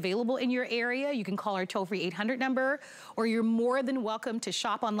that is available in your area. You can call our toll-free 800 number, or you're more than welcome to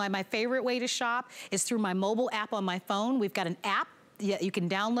shop online. My favorite way to shop is through my mobile app on my phone. We've got an app you can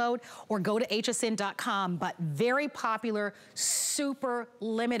download or go to hsn.com, but very popular, super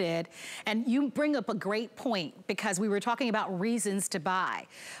limited. And you bring up a great point because we were talking about reasons to buy.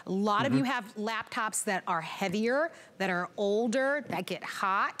 A lot of you have laptops that are heavier, that are older, that get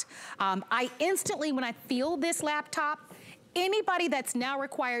hot. I instantly, when I feel this laptop, anybody that's now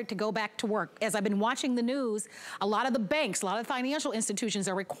required to go back to work, as I've been watching the news, a lot of the banks, a lot of financial institutions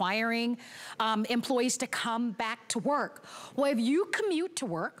are requiring employees to come back to work. Well, if you commute to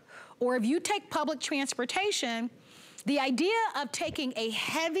work or if you take public transportation, The idea of taking a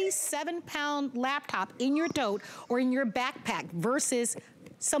heavy 7-pound laptop in your tote or in your backpack versus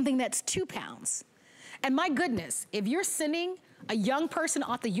something that's 2 pounds. And my goodness, if you're sending a young person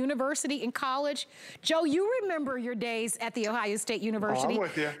off the university in college, Joe, you remember your days at the Ohio State University. Oh, I'm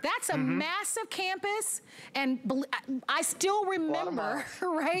with you. That's a massive campus, and I still remember,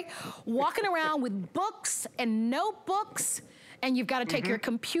 right, walking around with books and notebooks, and you've got to take your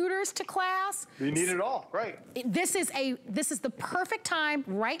computers to class. You need it all, right. This is the perfect time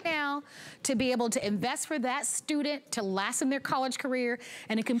right now to be able to invest for that student to last in their college career,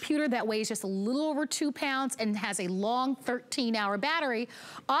 and a computer that weighs just a little over 2 pounds and has a long 13-hour battery.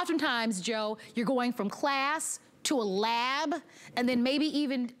 Oftentimes, Joe, you're going from class to a lab, and then maybe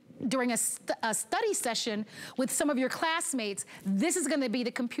even during a study session with some of your classmates. This is gonna be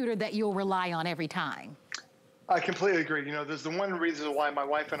the computer that you'll rely on every time. I completely agree. You know, there's the one reason why my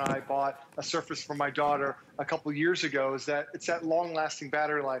wife and I bought a Surface for my daughter a couple years ago is that it's that long-lasting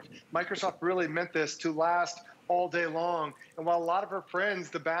battery life. Microsoft really meant this to last all day long. And while a lot of her friends,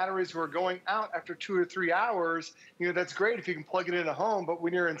 the batteries were going out after 2 or 3 hours, you know, that's great if you can plug it in at home, but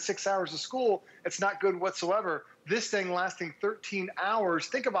when you're in 6 hours of school, it's not good whatsoever. This thing lasting 13 hours,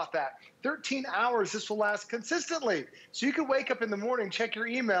 think about that. 13 hours, this will last consistently. So you could wake up in the morning, check your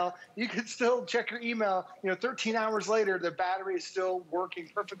email, you could still check your email, you know, 13 hours later, the battery is still working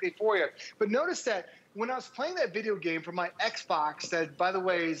perfectly for you. But notice that when I was playing that video game from my Xbox that, by the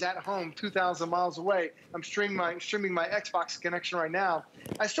way, is at home 2,000 miles away, I'm streaming my Xbox connection right now,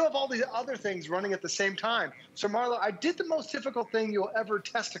 I still have all these other things running at the same time. So Marla, I did the most difficult thing you'll ever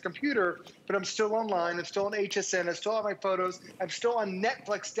test a computer, but I'm still online, I'm still on HSN, I still have my photos, I'm still on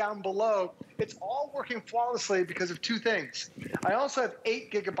Netflix down below. It's all working flawlessly because of 2 things. I also have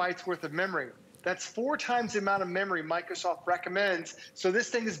 8 gigabytes worth of memory. That's 4 times the amount of memory Microsoft recommends. So this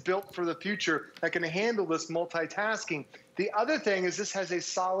thing is built for the future that can handle this multitasking. The other thing is this has a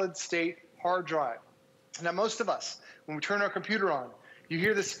solid state hard drive. Now, most of us, when we turn our computer on, you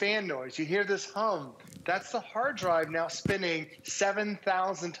hear this fan noise, you hear this hum. That's the hard drive now spinning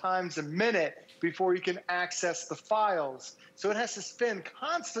 7,000 times a minute before you can access the files. So it has to spin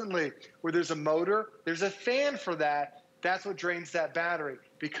constantly. Where there's a motor, there's a fan for that. That's what drains that battery.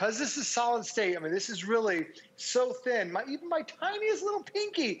 Because this is solid state, I mean, this is really so thin. Even my tiniest little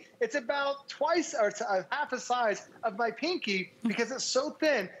pinky, it's about twice or half the size of my pinky because it's so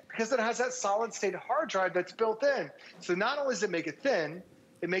thin, because it has that solid state hard drive that's built in. So not only does it make it thin,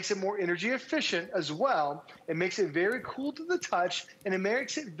 it makes it more energy efficient as well. It makes it very cool to the touch, and it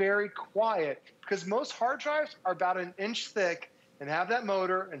makes it very quiet, because most hard drives are about 1 inch thick and have that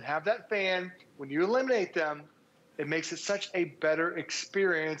motor and have that fan. When you eliminate them, it makes it such a better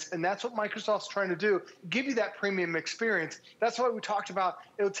experience, and that's what Microsoft's trying to do, give you that premium experience. That's why we talked about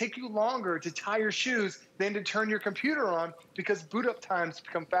it'll take you longer to tie your shoes than to turn your computer on, because boot up times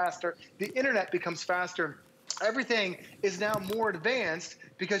become faster, the internet becomes faster. Everything is now more advanced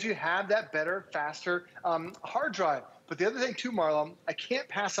because you have that better, faster hard drive. But the other thing too, Marlon, I can't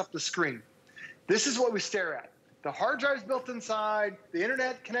pass up the screen. This is what we stare at. The hard drive's built inside, the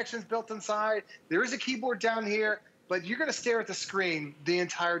internet connection's built inside, there is a keyboard down here, but you're gonna stare at the screen the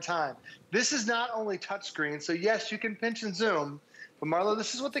entire time. This is not only touchscreen, so yes, you can pinch and zoom, but Marlo,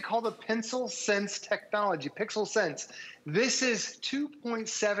 this is what they call the Pixel Sense technology, Pixel Sense. This is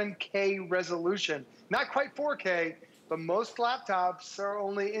 2.7K resolution, not quite 4K, but most laptops are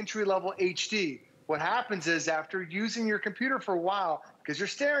only entry-level HD. What happens is after using your computer for a while, because you're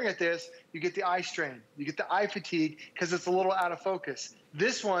staring at this, you get the eye strain, you get the eye fatigue because it's a little out of focus.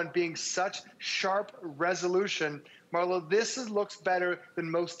 This one being such sharp resolution, Marlo, this looks better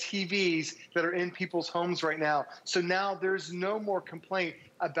than most TVs that are in people's homes right now. So now there's no more complaint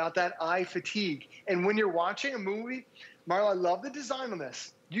about that eye fatigue. And when you're watching a movie, Marlo, I love the design on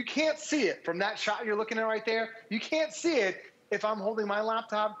this. You can't see it from that shot you're looking at right there. You can't see it if I'm holding my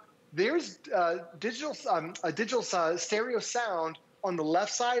laptop. There's a digital stereo sound on the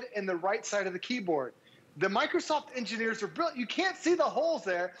left side and the right side of the keyboard. The Microsoft engineers are brilliant. You can't see the holes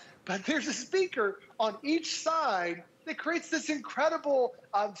there, but there's a speaker on each side that creates this incredible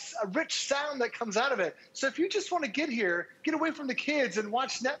rich sound that comes out of it. So if you just want to get away from the kids and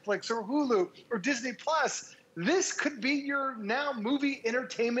watch Netflix or Hulu or Disney Plus, this could be your now movie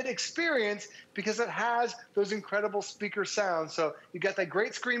entertainment experience because it has those incredible speaker sounds. So you got that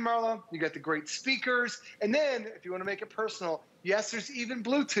great screen, Marlon, you got the great speakers, and then if you want to make it personal, Yes, there's even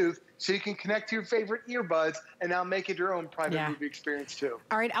Bluetooth, so you can connect to your favorite earbuds and now make it your own private movie experience too.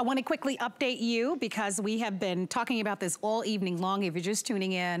 All right, I want to quickly update you because we have been talking about this all evening long. If you're just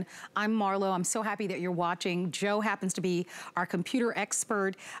tuning in, I'm Marlo. I'm so happy that you're watching. Joe happens to be our computer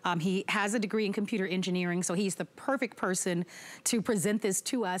expert. He has a degree in computer engineering, so he's the perfect person to present this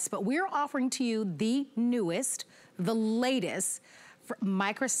to us. But we're offering to you the newest, the latest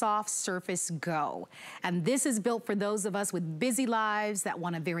Microsoft Surface Go. And this is built for those of us with busy lives that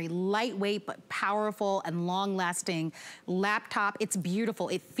want a very lightweight but powerful and long-lasting laptop. It's beautiful.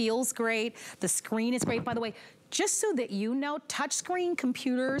 It feels great. The screen is great. By the way, just so that you know, touchscreen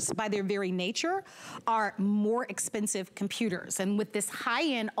computers, by their very nature, are more expensive computers. And with this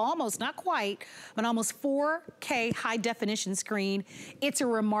high-end, almost, not quite, but almost 4K high-definition screen, it's a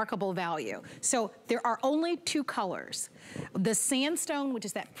remarkable value. So there are only 2 colors. The sandstone, which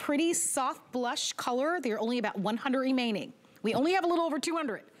is that pretty soft blush color, there are only about 100 remaining. We only have a little over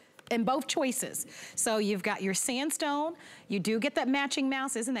 200. In both choices. So you've got your sandstone, you do get that matching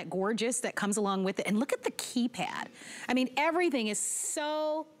mouse, isn't that gorgeous, that comes along with it. And look at the keypad. I mean, everything is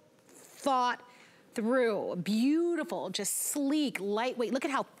so thought through, beautiful, just sleek, lightweight. Look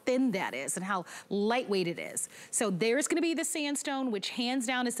at how thin that is and how lightweight it is. So there's gonna be the sandstone, which hands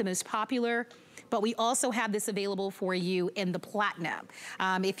down is the most popular. But we also have this available for you in the platinum.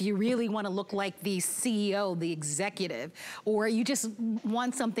 If you really want to look like the CEO, the executive, or you just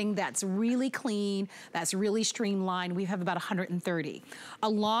want something that's really clean, that's really streamlined, we have about 130.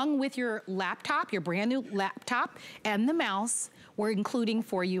 Along with your laptop, your brand new laptop, and the mouse, we're including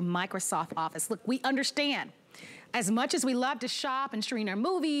for you Microsoft Office. Look, we understand. As much as we love to shop and stream our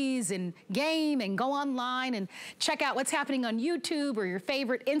movies and game and go online and check out what's happening on YouTube or your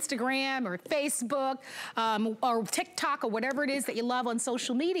favorite Instagram or Facebook or TikTok or whatever it is that you love on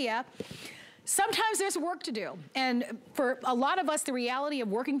social media, sometimes there's work to do. And for a lot of us, the reality of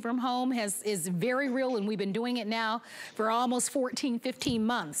working from home is very real, and we've been doing it now for almost 14, 15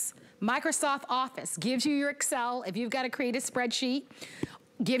 months. Microsoft Office gives you your Excel if you've got to create a spreadsheet,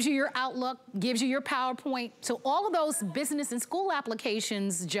 gives you your Outlook, gives you your PowerPoint. So all of those business and school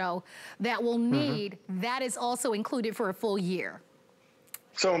applications, Joe, that we'll need, that is also included for a full year.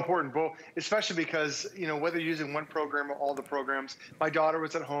 So important, well, especially because, you know, whether you're using one program or all the programs, my daughter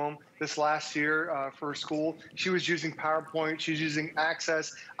was at home this last year for school. She was using PowerPoint, she's using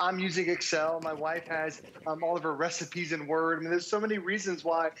Access. I'm using Excel. My wife has all of her recipes in Word. I mean, there's so many reasons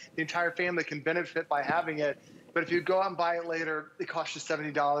why the entire family can benefit by having it. But if you go out and buy it later, it costs you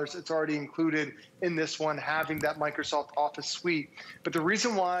 $70. It's already included in this one, having that Microsoft Office suite. But the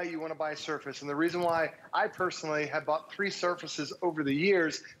reason why you want to buy a Surface, and the reason why I personally have bought 3 Surfaces over the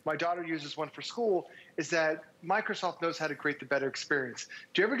years, my daughter uses one for school, is that Microsoft knows how to create the better experience.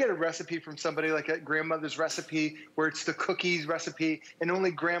 Do you ever get a recipe from somebody like a grandmother's recipe where it's the cookies recipe and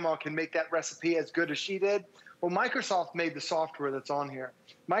only grandma can make that recipe as good as she did? Well, Microsoft made the software that's on here.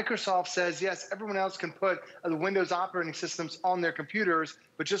 Microsoft says, yes, everyone else can put the Windows operating systems on their computers,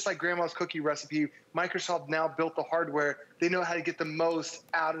 but just like grandma's cookie recipe, Microsoft now built the hardware. They know how to get the most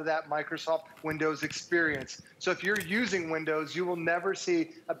out of that Microsoft Windows experience. So if you're using Windows, you will never see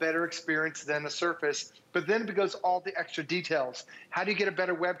a better experience than a Surface. But then it goes all the extra details. How do you get a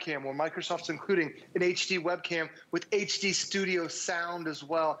better webcam? Well, Microsoft's including an HD webcam with HD studio sound as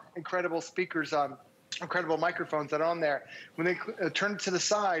well. Incredible speakers on. Incredible microphones that are on there. When they turn it to the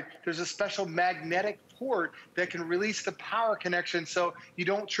side, there's a special magnetic port that can release the power connection so you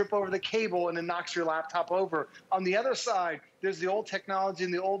don't trip over the cable and it knocks your laptop over. On the other side, there's the old technology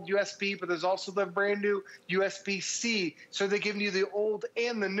and the old USB, but there's also the brand new USB-C. So they're giving you the old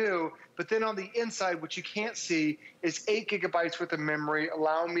and the new. But then on the inside, what you can't see is 8 gigabytes worth of memory,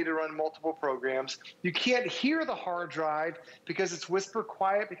 allowing me to run multiple programs. You can't hear the hard drive because it's whisper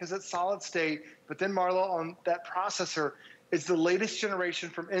quiet, because it's solid state. But then, Marlo, on that processor, is the latest generation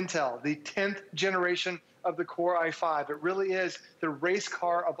from Intel, the 10th generation of the Core i5. It really is the race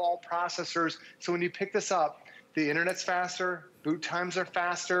car of all processors. So when you pick this up, the internet's faster, boot times are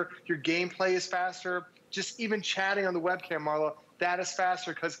faster, your gameplay is faster, just even chatting on the webcam, Marlo, that is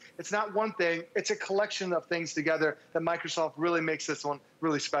faster because it's not one thing, it's a collection of things together that Microsoft really makes this one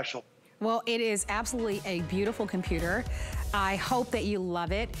really special. Well, it is absolutely a beautiful computer. I hope that you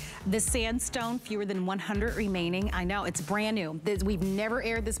love it. The Sandstone, fewer than 100 remaining. I know, it's brand new. We've never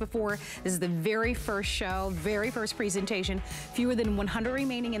aired this before. This is the very first show, very first presentation. Fewer than 100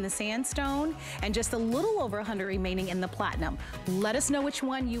 remaining in the Sandstone and just a little over 100 remaining in the Platinum. Let us know which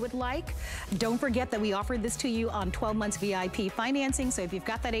one you would like. Don't forget that we offered this to you on 12 months VIP financing. So if you've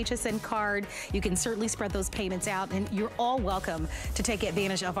got that HSN card, you can certainly spread those payments out, and you're all welcome to take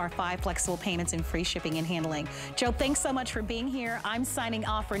advantage of our 5 flexible payments and free shipping and handling. Joe, thanks so much for for being here. I'm signing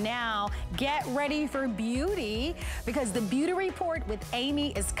off for now. Get ready for beauty because the Beauty Report with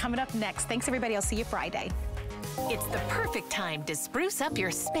Amy is coming up next. Thanks, everybody. I'll see you Friday. It's the perfect time to spruce up your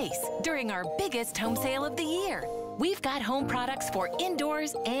space during our biggest home sale of the year. We've got home products for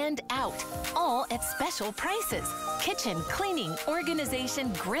indoors and out, all at special prices. Kitchen, cleaning,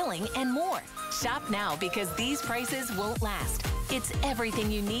 organization, grilling, and more. Shop now because these prices won't last. It's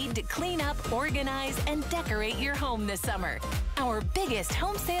everything you need to clean up, organize, and decorate your home this summer. Our biggest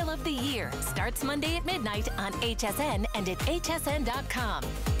home sale of the year starts Monday at midnight on HSN and at hsn.com.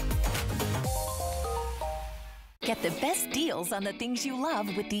 Get the best deals on the things you love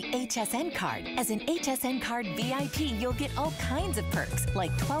with the HSN card. As an HSN card VIP, you'll get all kinds of perks,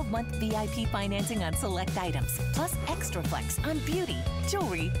 like 12-month VIP financing on select items, plus extra flex on beauty,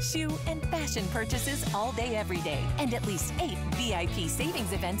 jewelry, shoe, and fashion purchases all day, every day. And at least 8 VIP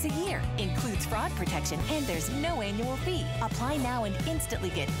savings events a year. Includes fraud protection, and there's no annual fee. Apply now and instantly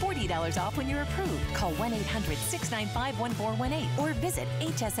get $40 off when you're approved. Call 1-800-695-1418 or visit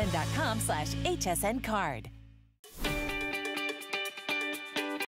hsn.com/HSN card.